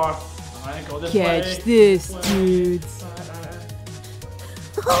 so far. All right, go this way. Catch this, dudes. All right.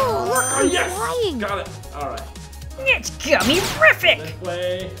 Oh, look, I'm Yes, flying. got it. All right, It's gummy-rific! this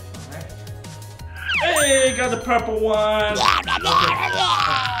way. All right. Hey, got the purple one.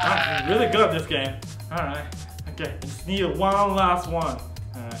 I'm really good at this game. All right. Okay, just need one last one.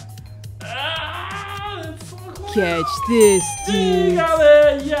 All right. It's so close. Catch this, You dudes. got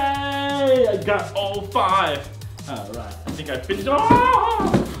it! Yay! I got all 5. All right. I think I finished.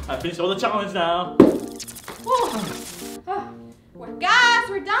 Oh! I finished all the challenge now. Guys,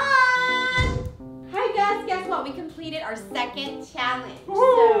 we're done. Hi, Gus. Guess what? We completed our 2nd challenge.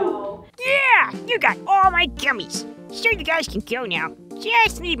 So, Yeah! You got all my gummies! So you guys can go now.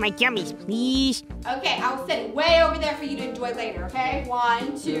 Just leave my gummies, please. okay, I'll set it way over there for you to enjoy later, okay?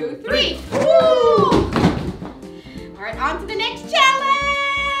 1, 2, 3. Woo! All right, on to the next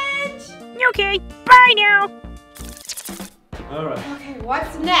challenge. Okay, bye now! All right. Okay,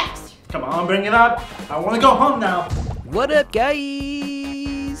 what's next? Come on, bring it up. I want to go home now. What up,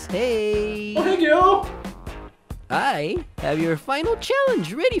 guys? Hey. Oh, thank you. I have your final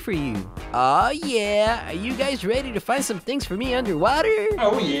challenge ready for you. Aw, yeah. Are you guys ready to find some things for me underwater?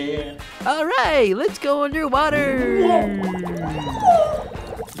 Oh, yeah. All right, let's go underwater.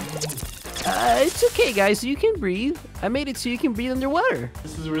 It's okay, guys. You can breathe. I made it so you can breathe underwater.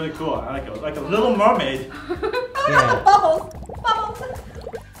 This is really cool. I like a little mermaid. Yeah. Bubbles.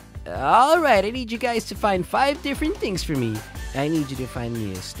 All right, I need you guys to find 5 different things for me. I need you to find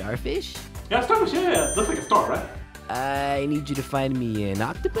me a starfish. Yeah, starfish. Yeah. Looks like a star, right? I need you to find me an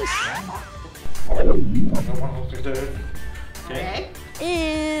octopus. Okay. Okay.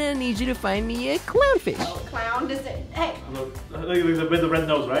 And I need you to find me a clownfish. Oh, clown, does it? Hey. Look, with the red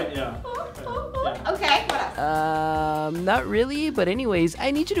nose, right? Yeah. Oh. Okay, what else? Not really, but anyways,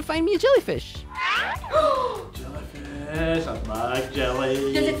 I need you to find me a jellyfish. Jellyfish. I like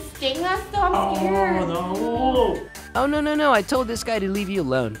jelly. Does it sting us though? I'm scared. Oh no. Oh, no. I told this guy to leave you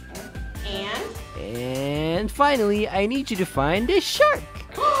alone. And? And finally, I need you to find a shark.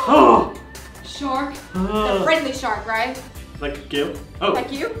 Oh! Shark? The friendly shark, right? Like Gil? Oh.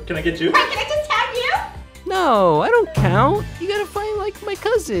 Like you? Can I get you? Right, can I just tag you? No, I don't count. You gotta find like my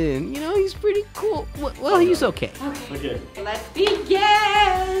cousin. You know, he's pretty cool. Well, he's okay. Okay. Let's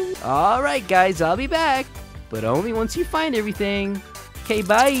begin. All right, guys, I'll be back. But only once you find everything. Okay,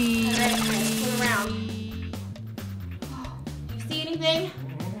 bye. Turn around. You see anything?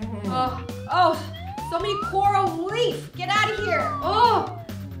 Oh, so many coral reef. Get out of here. Oh.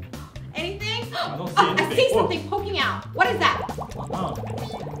 Anything? I don't see I anything. see something poking out. What is that? Oh.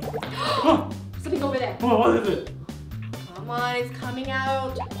 Something over there. Oh, what is it? Come on, it's coming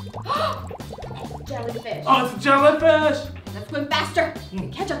out. Jellyfish. Oh, it's a jellyfish. Let's swim faster.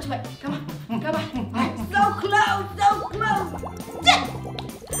 Catch up to it. Come on. Come on. All right. So close. So close.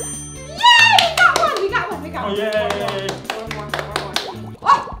 Yay! Got one. We got one. We got Oh, one. yay. One more.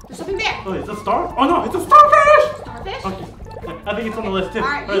 Oh, there's something there. Oh, is it a star? Oh, no, it's a starfish. Starfish? Okay. I think it's on the list, too. All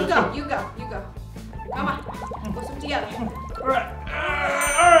right, let's you go. Come on. We'll swim together. All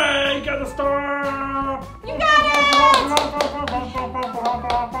right, got the star. You got it!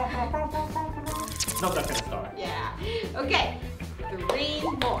 Not that kind of star. Yeah. Okay. 3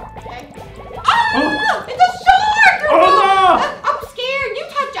 more. Okay. Oh! Oh! It's a shark! Oh, no! I'm scared. You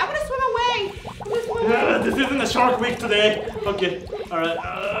touch it. I'm gonna swim away. This isn't a shark week today. Okay.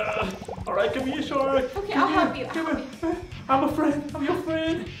 All right, come here, shark. Okay, I'll help you. I'm a friend. I'm your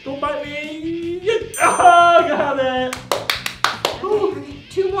friend. Don't bite me. Oh, got it. Okay,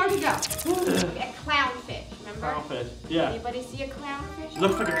 2 more to go. Okay, a clownfish, remember? Clownfish. Yeah. Anybody see a clownfish?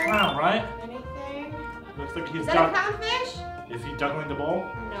 Looks like a clown, right? Anything? Looks like he's Is that a clownfish? Is he juggling the ball?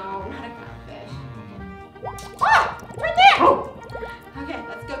 No, not a clownfish. Ah! Right there! Oh! Okay,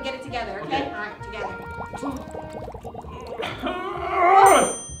 let's go get it together, okay? Alright, together.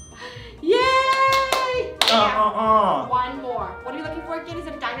 Yay! One more. What are you looking for again? Is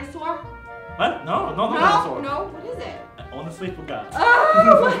it a dinosaur? What? No, not a dinosaur. No, what is it? I honestly forgot.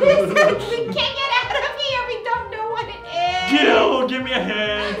 Oh, what is it? We can't get out of here. We don't know what it is. Gil, give me a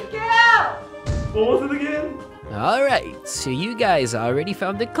hand. Gil! What was it again? All right, so you guys already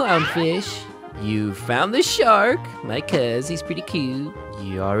found the clownfish. You found the shark, my cuz, he's pretty cute.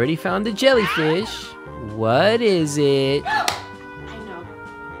 You already found the jellyfish. What is it? I know.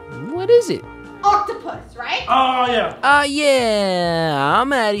 What is it? Octopus, right? Oh, yeah. Yeah,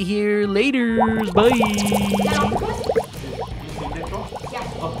 I'm out of here. Laters, bye. Is that octopus?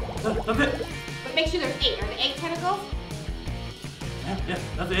 Yeah. Oh, that's it. But make sure there's 8. Are there 8 tentacles? Yeah,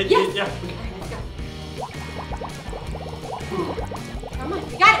 that's it. Yes. Yeah. Come on,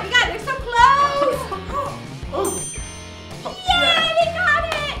 we got it, We're so close! Yay, we got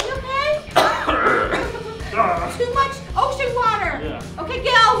it! You okay? Too much ocean water! Yeah. Okay,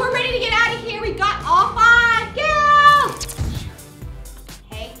 Gil, we're ready to get out of here. We got all 5. Gil!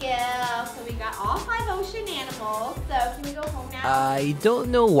 Hey, Gil, so we got all 5 ocean animals. So can we go home now? I don't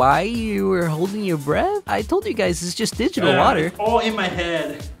know why you were holding your breath. I told you guys it's just digital water. It's all in my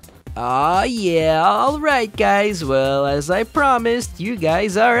head. Aw, yeah, alright guys, well, as I promised, you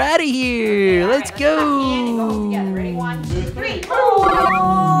guys are out of here. Okay, let's all go. right, let's clap and go home together. Ready? 1, 2, 3.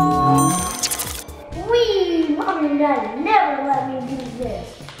 Wee! Mommy and Daddy never let me do this.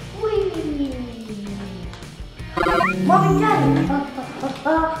 Wee! Mommy and Daddy.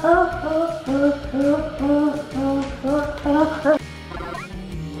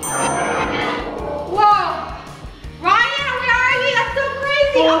 Whoa! Ryan, where are you? That's so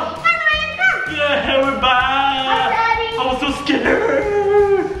crazy! Oh, hi, Ryan, come! Yeah, we're back. Hi, Daddy. I was so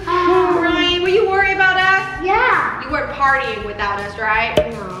scared. Ryan, were you worried about us? Yeah. You weren't partying without us, right?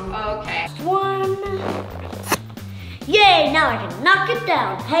 No. Okay. 1. Yay, now I can knock it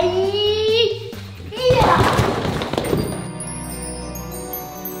down. Hey! Yeah!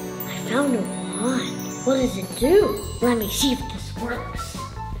 I found a wand. What does it do? Let me see if this works.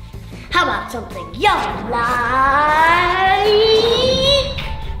 How about something yummy like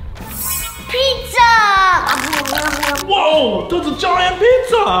pizza? Whoa, that's a giant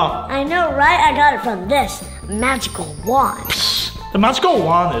pizza. I know, right? I got it from this magical wand. The magical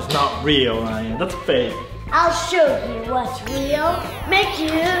wand is not real, Ryan. That's fake. I'll show you what's real. Make you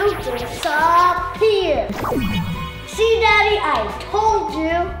disappear. See, Daddy, I told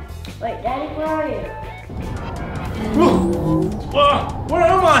you. Wait, Daddy, where are you? Where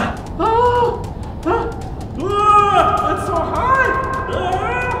am I? It's so high.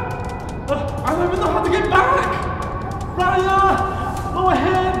 I don't even know how to get back. Ryan, go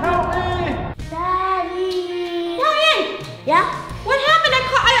ahead, help me. Daddy. Ryan! Yeah? What happened? I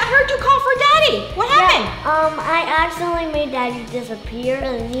heard you call for Daddy. What happened? I accidentally made Daddy Daddy disappear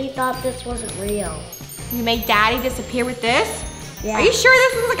and he thought this wasn't real. You made Daddy disappear with this? Yeah. Are you sure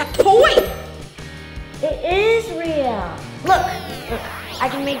this is like a toy? It is real. Look, I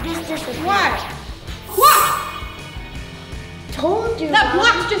can make this disappear. What? Told you. That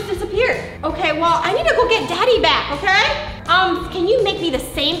block just disappeared. Okay, well, I need to go get Daddy back, okay? Can you make me the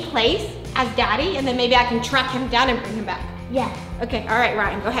same place as Daddy, and then maybe I can track him down and bring him back? Yeah. Okay, all right,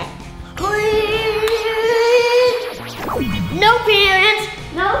 Ryan, go ahead. No parents,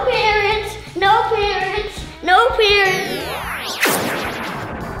 no parents, no parents, no parents.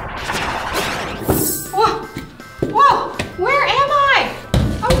 Whoa, whoa, where am I?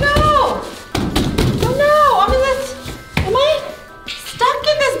 Oh no, I'm in this, am I stuck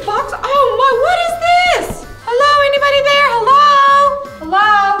in this box? Oh my, what is this? Hello, anybody there? Hello,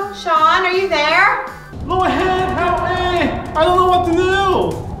 Sean, are you there? Go ahead, help me! I don't know what to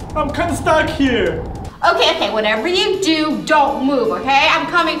do! I'm kind of stuck here. Okay, whatever you do, don't move, okay? I'm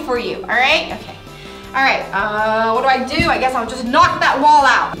coming for you, all right? Okay. All right, what do? I guess I'll just knock that wall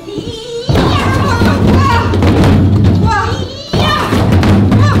out.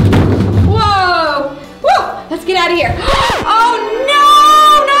 Whoa! Whoa! Let's get out of here. Oh no!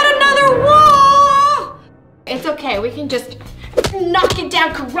 Not another wall! It's okay, we can just knock it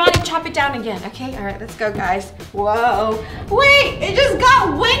down, karate chop it down again, okay? All right, let's go, guys. Whoa. Wait, it just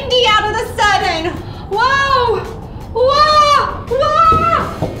got windy out of the sudden. Whoa! Whoa! Whoa!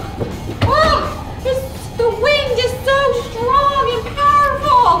 Whoa! The wind is so strong and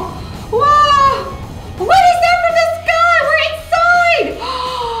powerful. Whoa! What is that from the sky? We're inside.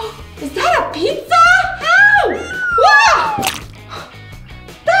 Is that a pizza? How? Whoa!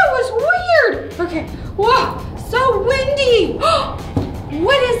 That was weird. Okay. Whoa! So windy.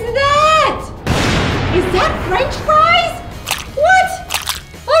 What is that? Is that French fries? What?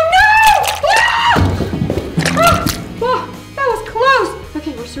 Oh no! Whoa, that was close.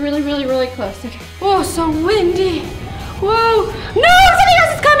 Okay, we're really close. Okay. Whoa, so windy. Whoa. No, something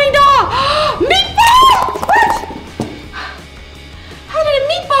else is coming, doll. Meatball! What? How did a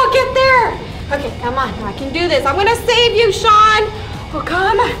meatball get there? Okay, come on. I can do this. I'm gonna save you, Sean. Oh,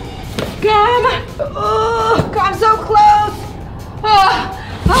 come on. Come on. Oh, I'm so close.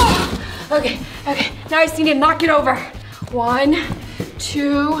 Okay. Now I just need to knock it over. 1,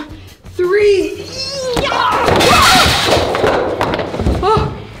 2, 3. Yeah!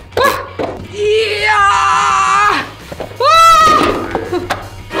 Yeah!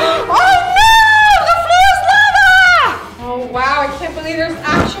 Oh no! The floor is lava! Oh wow, I can't believe there's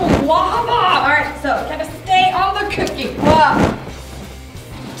actual lava. All right, so gotta stay on the cookie. Whoa.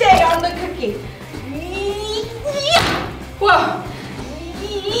 Stay on the cookie. Whoa.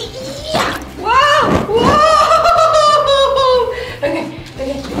 Whoa. Okay.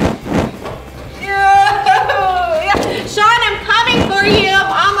 Yeah. Sean, I'm coming for you.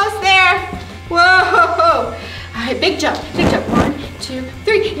 I'm almost there. Whoa. All right, big jump. 1, 2,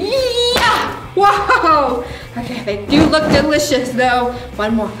 3. Yeah. Whoa. Okay, they do look delicious though.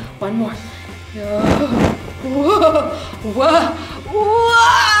 One more. Whoa.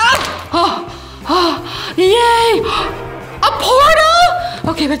 Yay! A portal?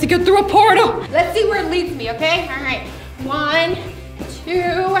 Okay, we have to go through a portal. Let's see where it leads me, okay? All right. 1,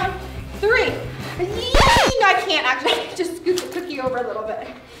 2, 3. Yay! No, I can't actually. Just scoot the cookie over a little bit.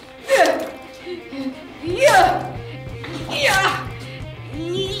 Yeah.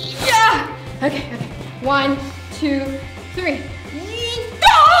 Okay. 1, 2, 3.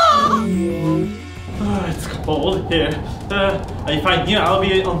 It's cold here. If I knew I'll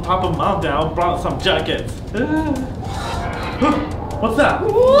be on top of a mountain, I'll brought some jackets. What's that?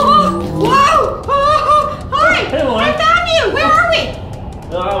 Whoa! Hi! Hey, Lloyd. I found you! Where are we?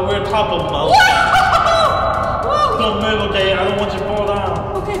 We're top of a mountain. Whoa! Don't move, okay? I don't want you to fall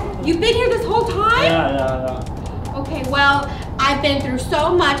down. Okay, you've been here this whole time? Yeah. Okay, well, I've been through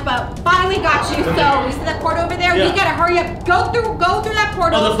so much, but finally got you. So, you see that portal over there? Yeah. We gotta hurry up. Go through that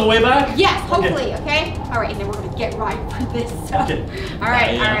portal. Oh, that's the way back? Yes, hopefully, okay? All right, and then we're gonna get right for this. So. Okay. All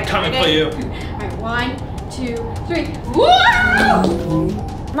right. I'm coming for you. All right, 1, 2, 3. Whoa!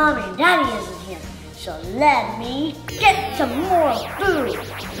 Mommy and Daddy isn't here, so let me get some more food.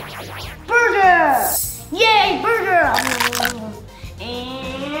 Burger! Yay, burger!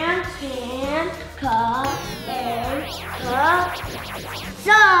 And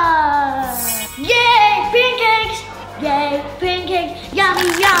sauce! Yay, pancakes! Yay, pancakes! Yummy!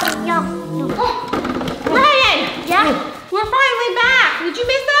 Ryan! Yeah? We're finally back. Did you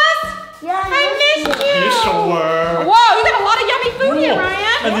miss us? Yeah, I missed you. You sure? Whoa, you got a lot of yummy food here,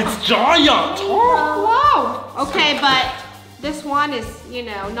 Ryan. And it's giant. Whoa. Okay, but this one is, you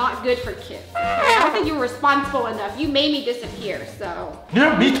know, not good for kids. I don't think you were responsible enough. You made me disappear, so.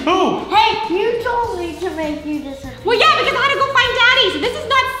 Yeah, me too. Hey, you told me to make you disappear. Well, yeah, because I had to go find Daddy, so this is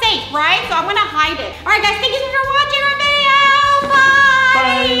not safe, right? So I'm gonna hide it. All right, guys, thank you for watching our video. Bye.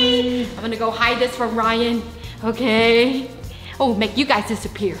 Bye. I'm gonna go hide this from Ryan, okay? Oh, make you guys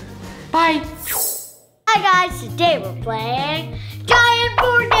disappear. Bye. Hi guys, today we're playing Giant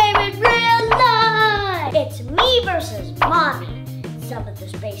Board Game in real life. It's me versus Mommy. Some of the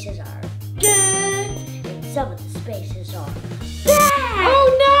spaces are good, and some of the spaces are bad. Oh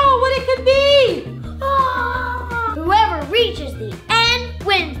no, what it could be? Ah! Whoever reaches the end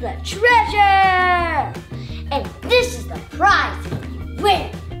wins the treasure. And this is the prize if you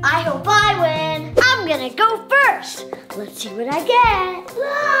win. I hope I win. I'm gonna go first. Let's see what I get.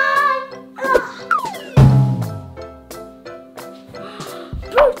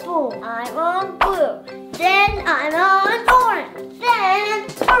 Purple. I'm on blue. Then I'm on orange. Then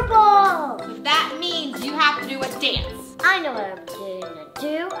purple. That means you have to do a dance. I know what I'm gonna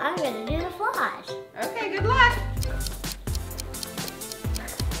do. I'm gonna do the flies. Okay, good luck.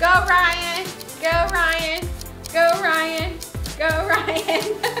 Go Ryan, go Ryan, go Ryan, go Ryan.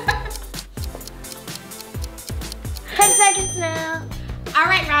 10 seconds now. All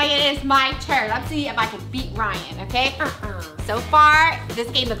right, Ryan, it's my turn. Let's see if I can beat Ryan, okay? So far, this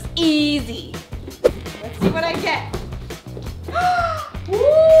game looks easy. Let's see what I get.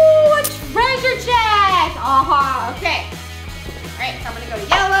 Ooh, a treasure chest. Okay. All right, so I'm gonna go to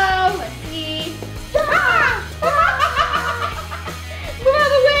yellow. Let's see. Move out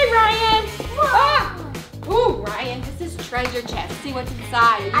of the way, Ryan. Ooh, Ryan, this is treasure chest. Let's see what's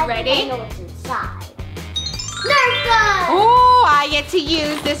inside. Are you ready? I know what's inside. Nerf gun! Oh, I get to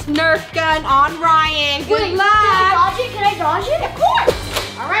use this Nerf gun on Ryan. Good luck. Can I dodge it? Can I dodge it? Of course.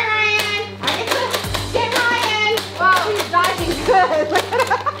 All right, Ryan. I get to get Ryan. Wow, he's dodging good.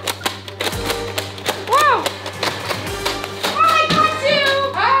 Whoa. Oh, I got you.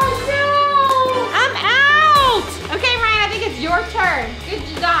 Oh, no. I'm out. Okay, Ryan, I think it's your turn. Good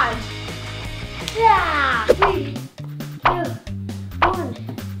dodge. Yeah. 3, 2,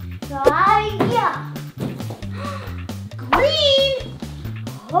 1. Yeah. Green?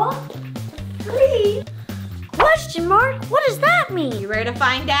 Huh? Green? Question mark? What does that mean? You ready to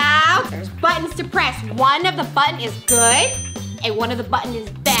find out? There's buttons to press. One of the button is good, and one of the button is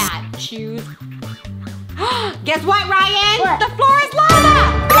bad. Choose. Guess what, Ryan? What? The floor is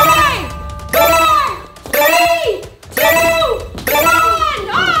lava! 5, 4, 3, 2, 1!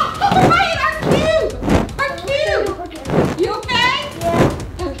 Oh, Ryan, our cube! Our cube! You okay? Yeah.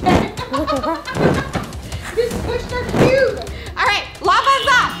 Okay. Just pushed our cube. All right, lava's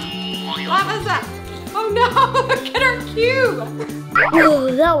up. Lava's up. Oh no, look at our cube.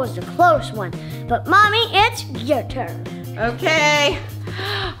 Ooh, that was a close one. But Mommy, it's your turn. Okay,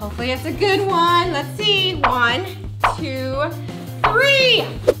 hopefully it's a good one. Let's see. 1, 2, 3.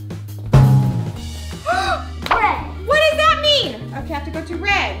 Red. What does that mean? Okay, I have to go to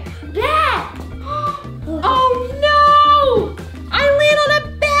red. Bad. Oh no! I land on a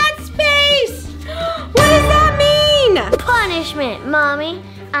bad space. What does that mean? Punishment, Mommy.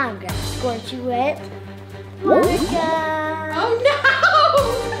 I'm gonna squirt you with water gun. Oh no!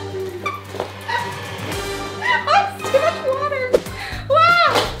 Oh, it's too much water.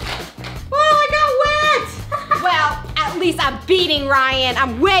 Wow! Oh, I got wet. Well, at least I'm beating Ryan.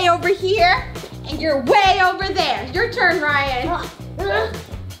 I'm way over here, and you're way over there. Your turn, Ryan.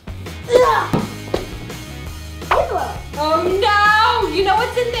 Oh no! You know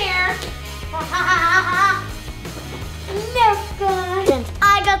what's in there. Nerf gun. Since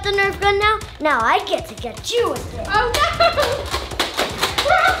I got the Nerf gun now I get to get you with it. Oh no!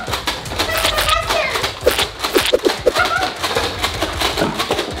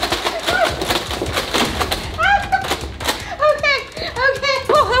 Okay.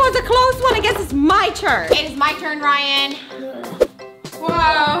 Oh, that was a close one. I guess it's my turn. It is my turn, Ryan.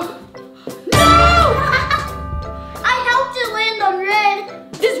 Whoa. No! I helped it land on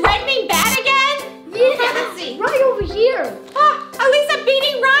red. Does red mean bad again? Yeah. Okay, let's see. Right over here. Oh, at least I'm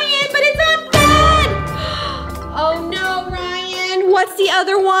beating Ryan, but it's on bad. Oh no, Ryan. What's the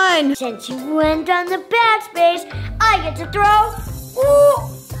other one? Since you went on the bad space, I get to throw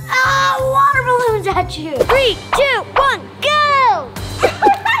water balloons at you. 3, 2, 1, go!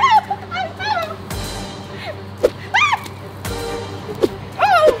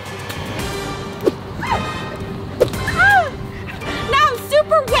 Now I'm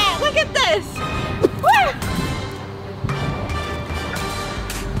super wet. Look at this.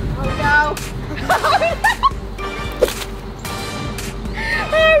 Oh no.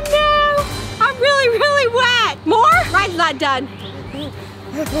 Oh no. I'm really, really wet. More? Ryan's not done.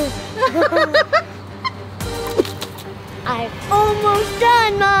 I'm almost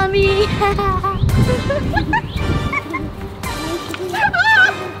done, Mommy.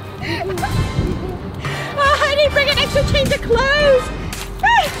 Oh, I didn't bring an extra change of clothes.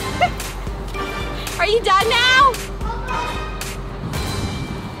 Are you done now?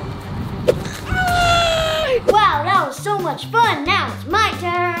 Wow, that was so much fun. Now it's my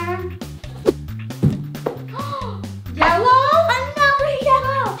turn. Yellow? Another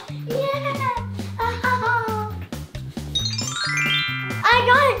yellow. Yeah. Oh. I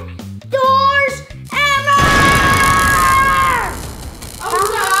got it. Doors ever. Oh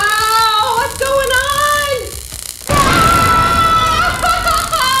no! What's going on?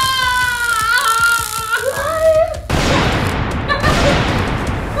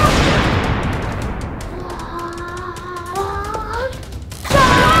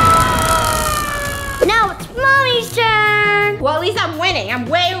 Now it's Mommy's turn. Well, at least I'm winning. I'm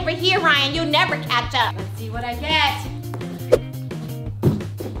way over here, Ryan. You'll never catch up. Let's see what I get.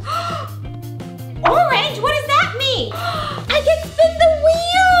 Orange? What does that mean? I can spin the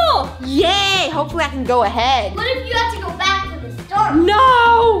wheel! Yay! Hopefully I can go ahead. What if you have to go back to the start?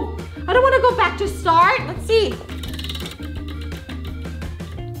 No! I don't want to go back to start. Let's see.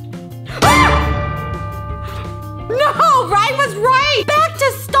 Ah! No! Ryan was right! Back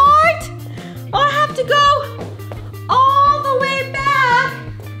to start? Oh, I have to go all the way back.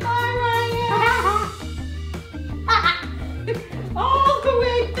 Bye, Ryan. All the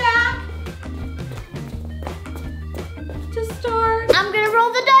way back to start. I'm gonna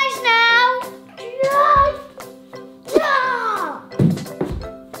roll the dice now. Yeah.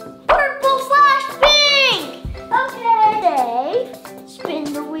 Purple / pink. Okay. Spin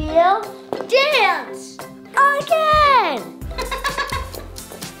the wheel. Dance again.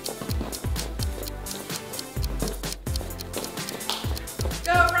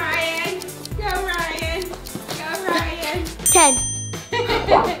 Go, Ryan. Go, Ryan. Go, Ryan. 10.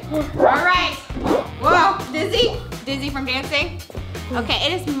 All right. Whoa, dizzy? Dizzy from dancing? Okay,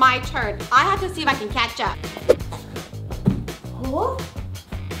 it is my turn. I have to see if I can catch up. Oh.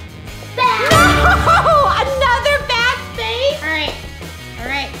 No! Another bad space? All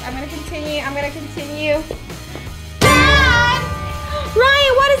right, I'm gonna continue. Dad!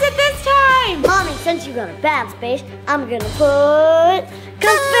 Ryan, what is it this time? Mommy, since you got a bad space, I'm gonna put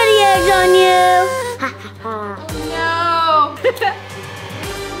confetti eggs on you. Ha ha ha. No.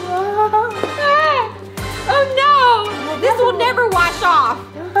 Whoa. Oh no! This will never wash off.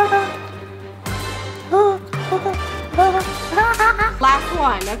 Last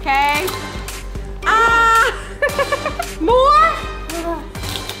one, okay? Ah! More?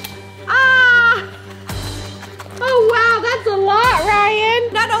 Ah! Oh wow, that's a lot,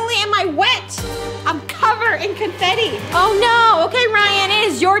 Ryan. Not only am I wet, I'm covered in confetti. Oh no, okay Ryan, it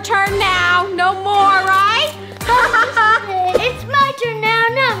is your turn now. No more, right? It's my turn now.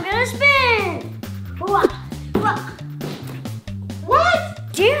 Now I'm gonna spin. What?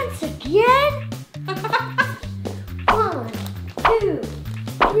 Dance again? 1, 2,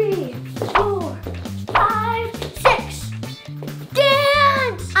 3, 4, 5, 6.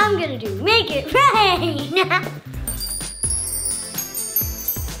 Dance! I'm gonna do Make It Rain.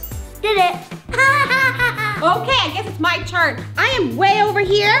 Did it? Okay, I guess it's my turn. I am way over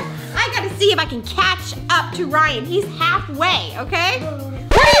here. I gotta see if I can catch up to Ryan. He's halfway, okay?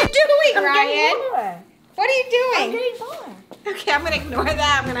 What are you doing, Ryan? What are you doing? I'm getting more. Okay, I'm gonna ignore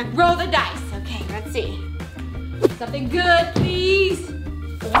that. I'm gonna roll the dice. Okay, let's see. Something good, please.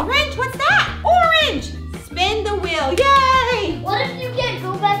 Orange, what's that? Orange! Spin the wheel, yay! What if you can't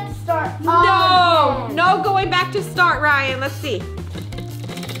go back to start? No, no going back to start, Ryan. Let's see.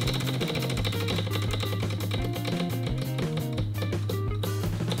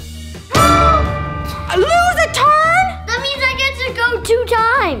 Lose a turn? That means I get to go 2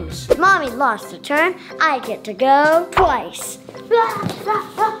 times. Mommy lost a turn. I get to go twice.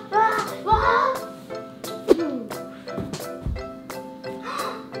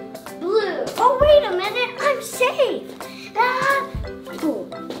 Blue. Oh, wait a minute. I'm safe.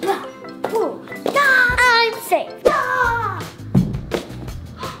 I'm safe.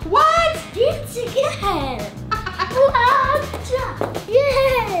 What? Dance again.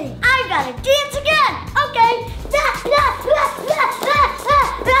 Yay! I gotta dance again. Okay.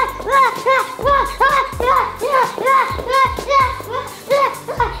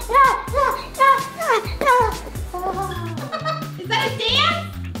 Is that a dance?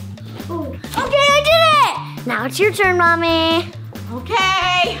 Okay, I did it. Now it's your turn, Mommy.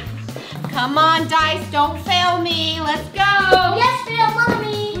 Okay. Come on, dice. Don't fail me. Let's go. Yes, fail,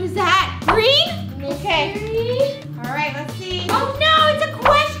 Mommy. What is that? Green? Mystery. All right,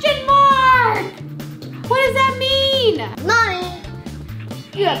 Mommy,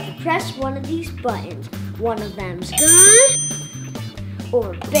 you have to press one of these buttons. One of them's good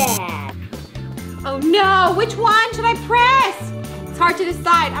or bad. Oh no, which one should I press? It's hard to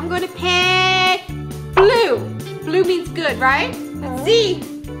decide. I'm going to pick blue. Blue means good, right? Let's see.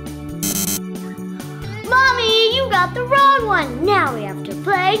 Mommy, you got the wrong one. Now we have to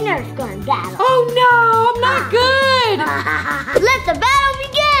play Nerf gun battle. Oh no, I'm not good. Let the battle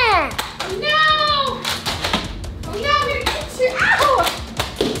begin. No! Oh no, I'm gonna get you. Ow!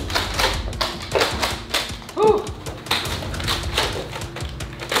 Ooh.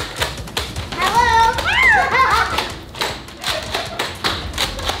 Hello.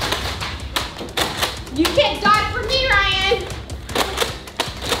 You can't dodge from me, Ryan.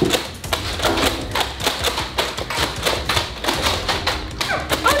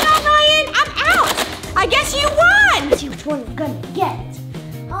 Oh no, Ryan, I'm out. I guess you won. Let's see which one you're gonna get.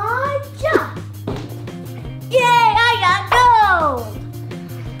 Jump. Yay, I got gold.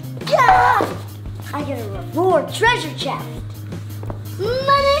 Yeah. I get a reward treasure chest.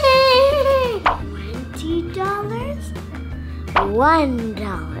 Money. $20.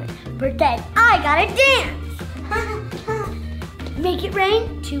 $1. Pretend I gotta dance. Make it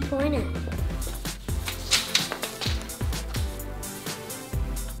rain 2.0.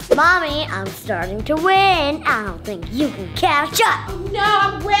 Mommy, I'm starting to win. I don't think you can catch up. Oh no,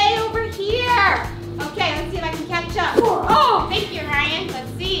 I'm way over here. Okay, let's see if I can catch up. Oh, thank you, Ryan.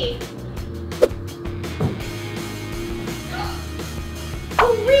 Let's see.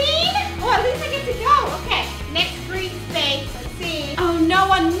 Green? Oh, at least I get to go. Okay, next green space. Let's see. Oh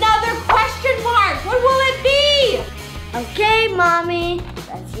no, another question mark. What will it be? Okay, Mommy.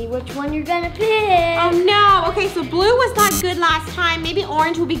 Let's see which one you're gonna pick. Oh no. Okay, so blue was not good last time. Maybe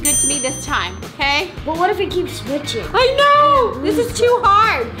orange will be good to me this time, okay? But what if it keeps switching? I know! This is too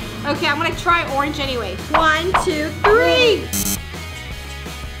hard. Okay, I'm gonna try orange anyway. 1, 2, 3.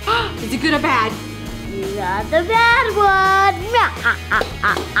 Is it good or bad? You got the bad one.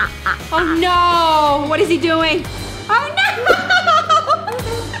 Oh no! What is he doing? Oh no!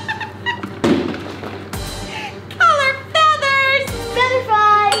 Color feathers! Feather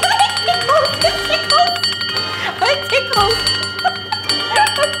fight. It tickles! It tickles!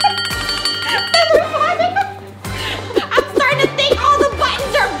 Feather fight! I'm starting to think all the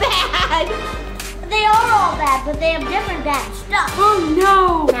buttons are bad! They are all bad, but they have different bad stuff. Oh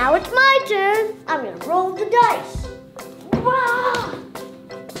no! Now it's my turn. I'm gonna roll the dice. Wow!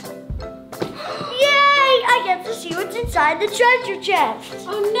 Yay! I get to see what's inside the treasure chest.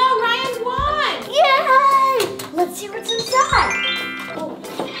 Oh no, Ryan won! Yay! Let's see what's inside. Oh.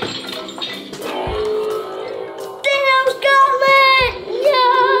 Thanos Gauntlet! No!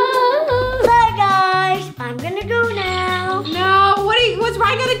 Bye guys. I'm gonna go now. No, what's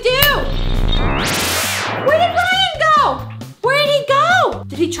Ryan gonna do? Where did Ryan go? Where did he go?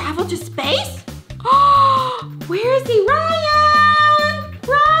 Did he travel to space? Oh, where is he? Ryan!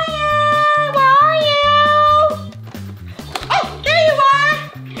 Ryan, where are you? Oh, there you are!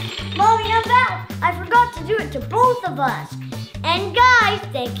 Mommy, I'm back. I forgot to do it to both of us. And guys,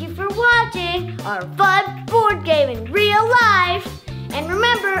 thank you for watching our fun board game in real life. And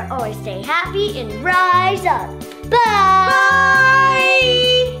remember, always stay happy and rise up. Bye!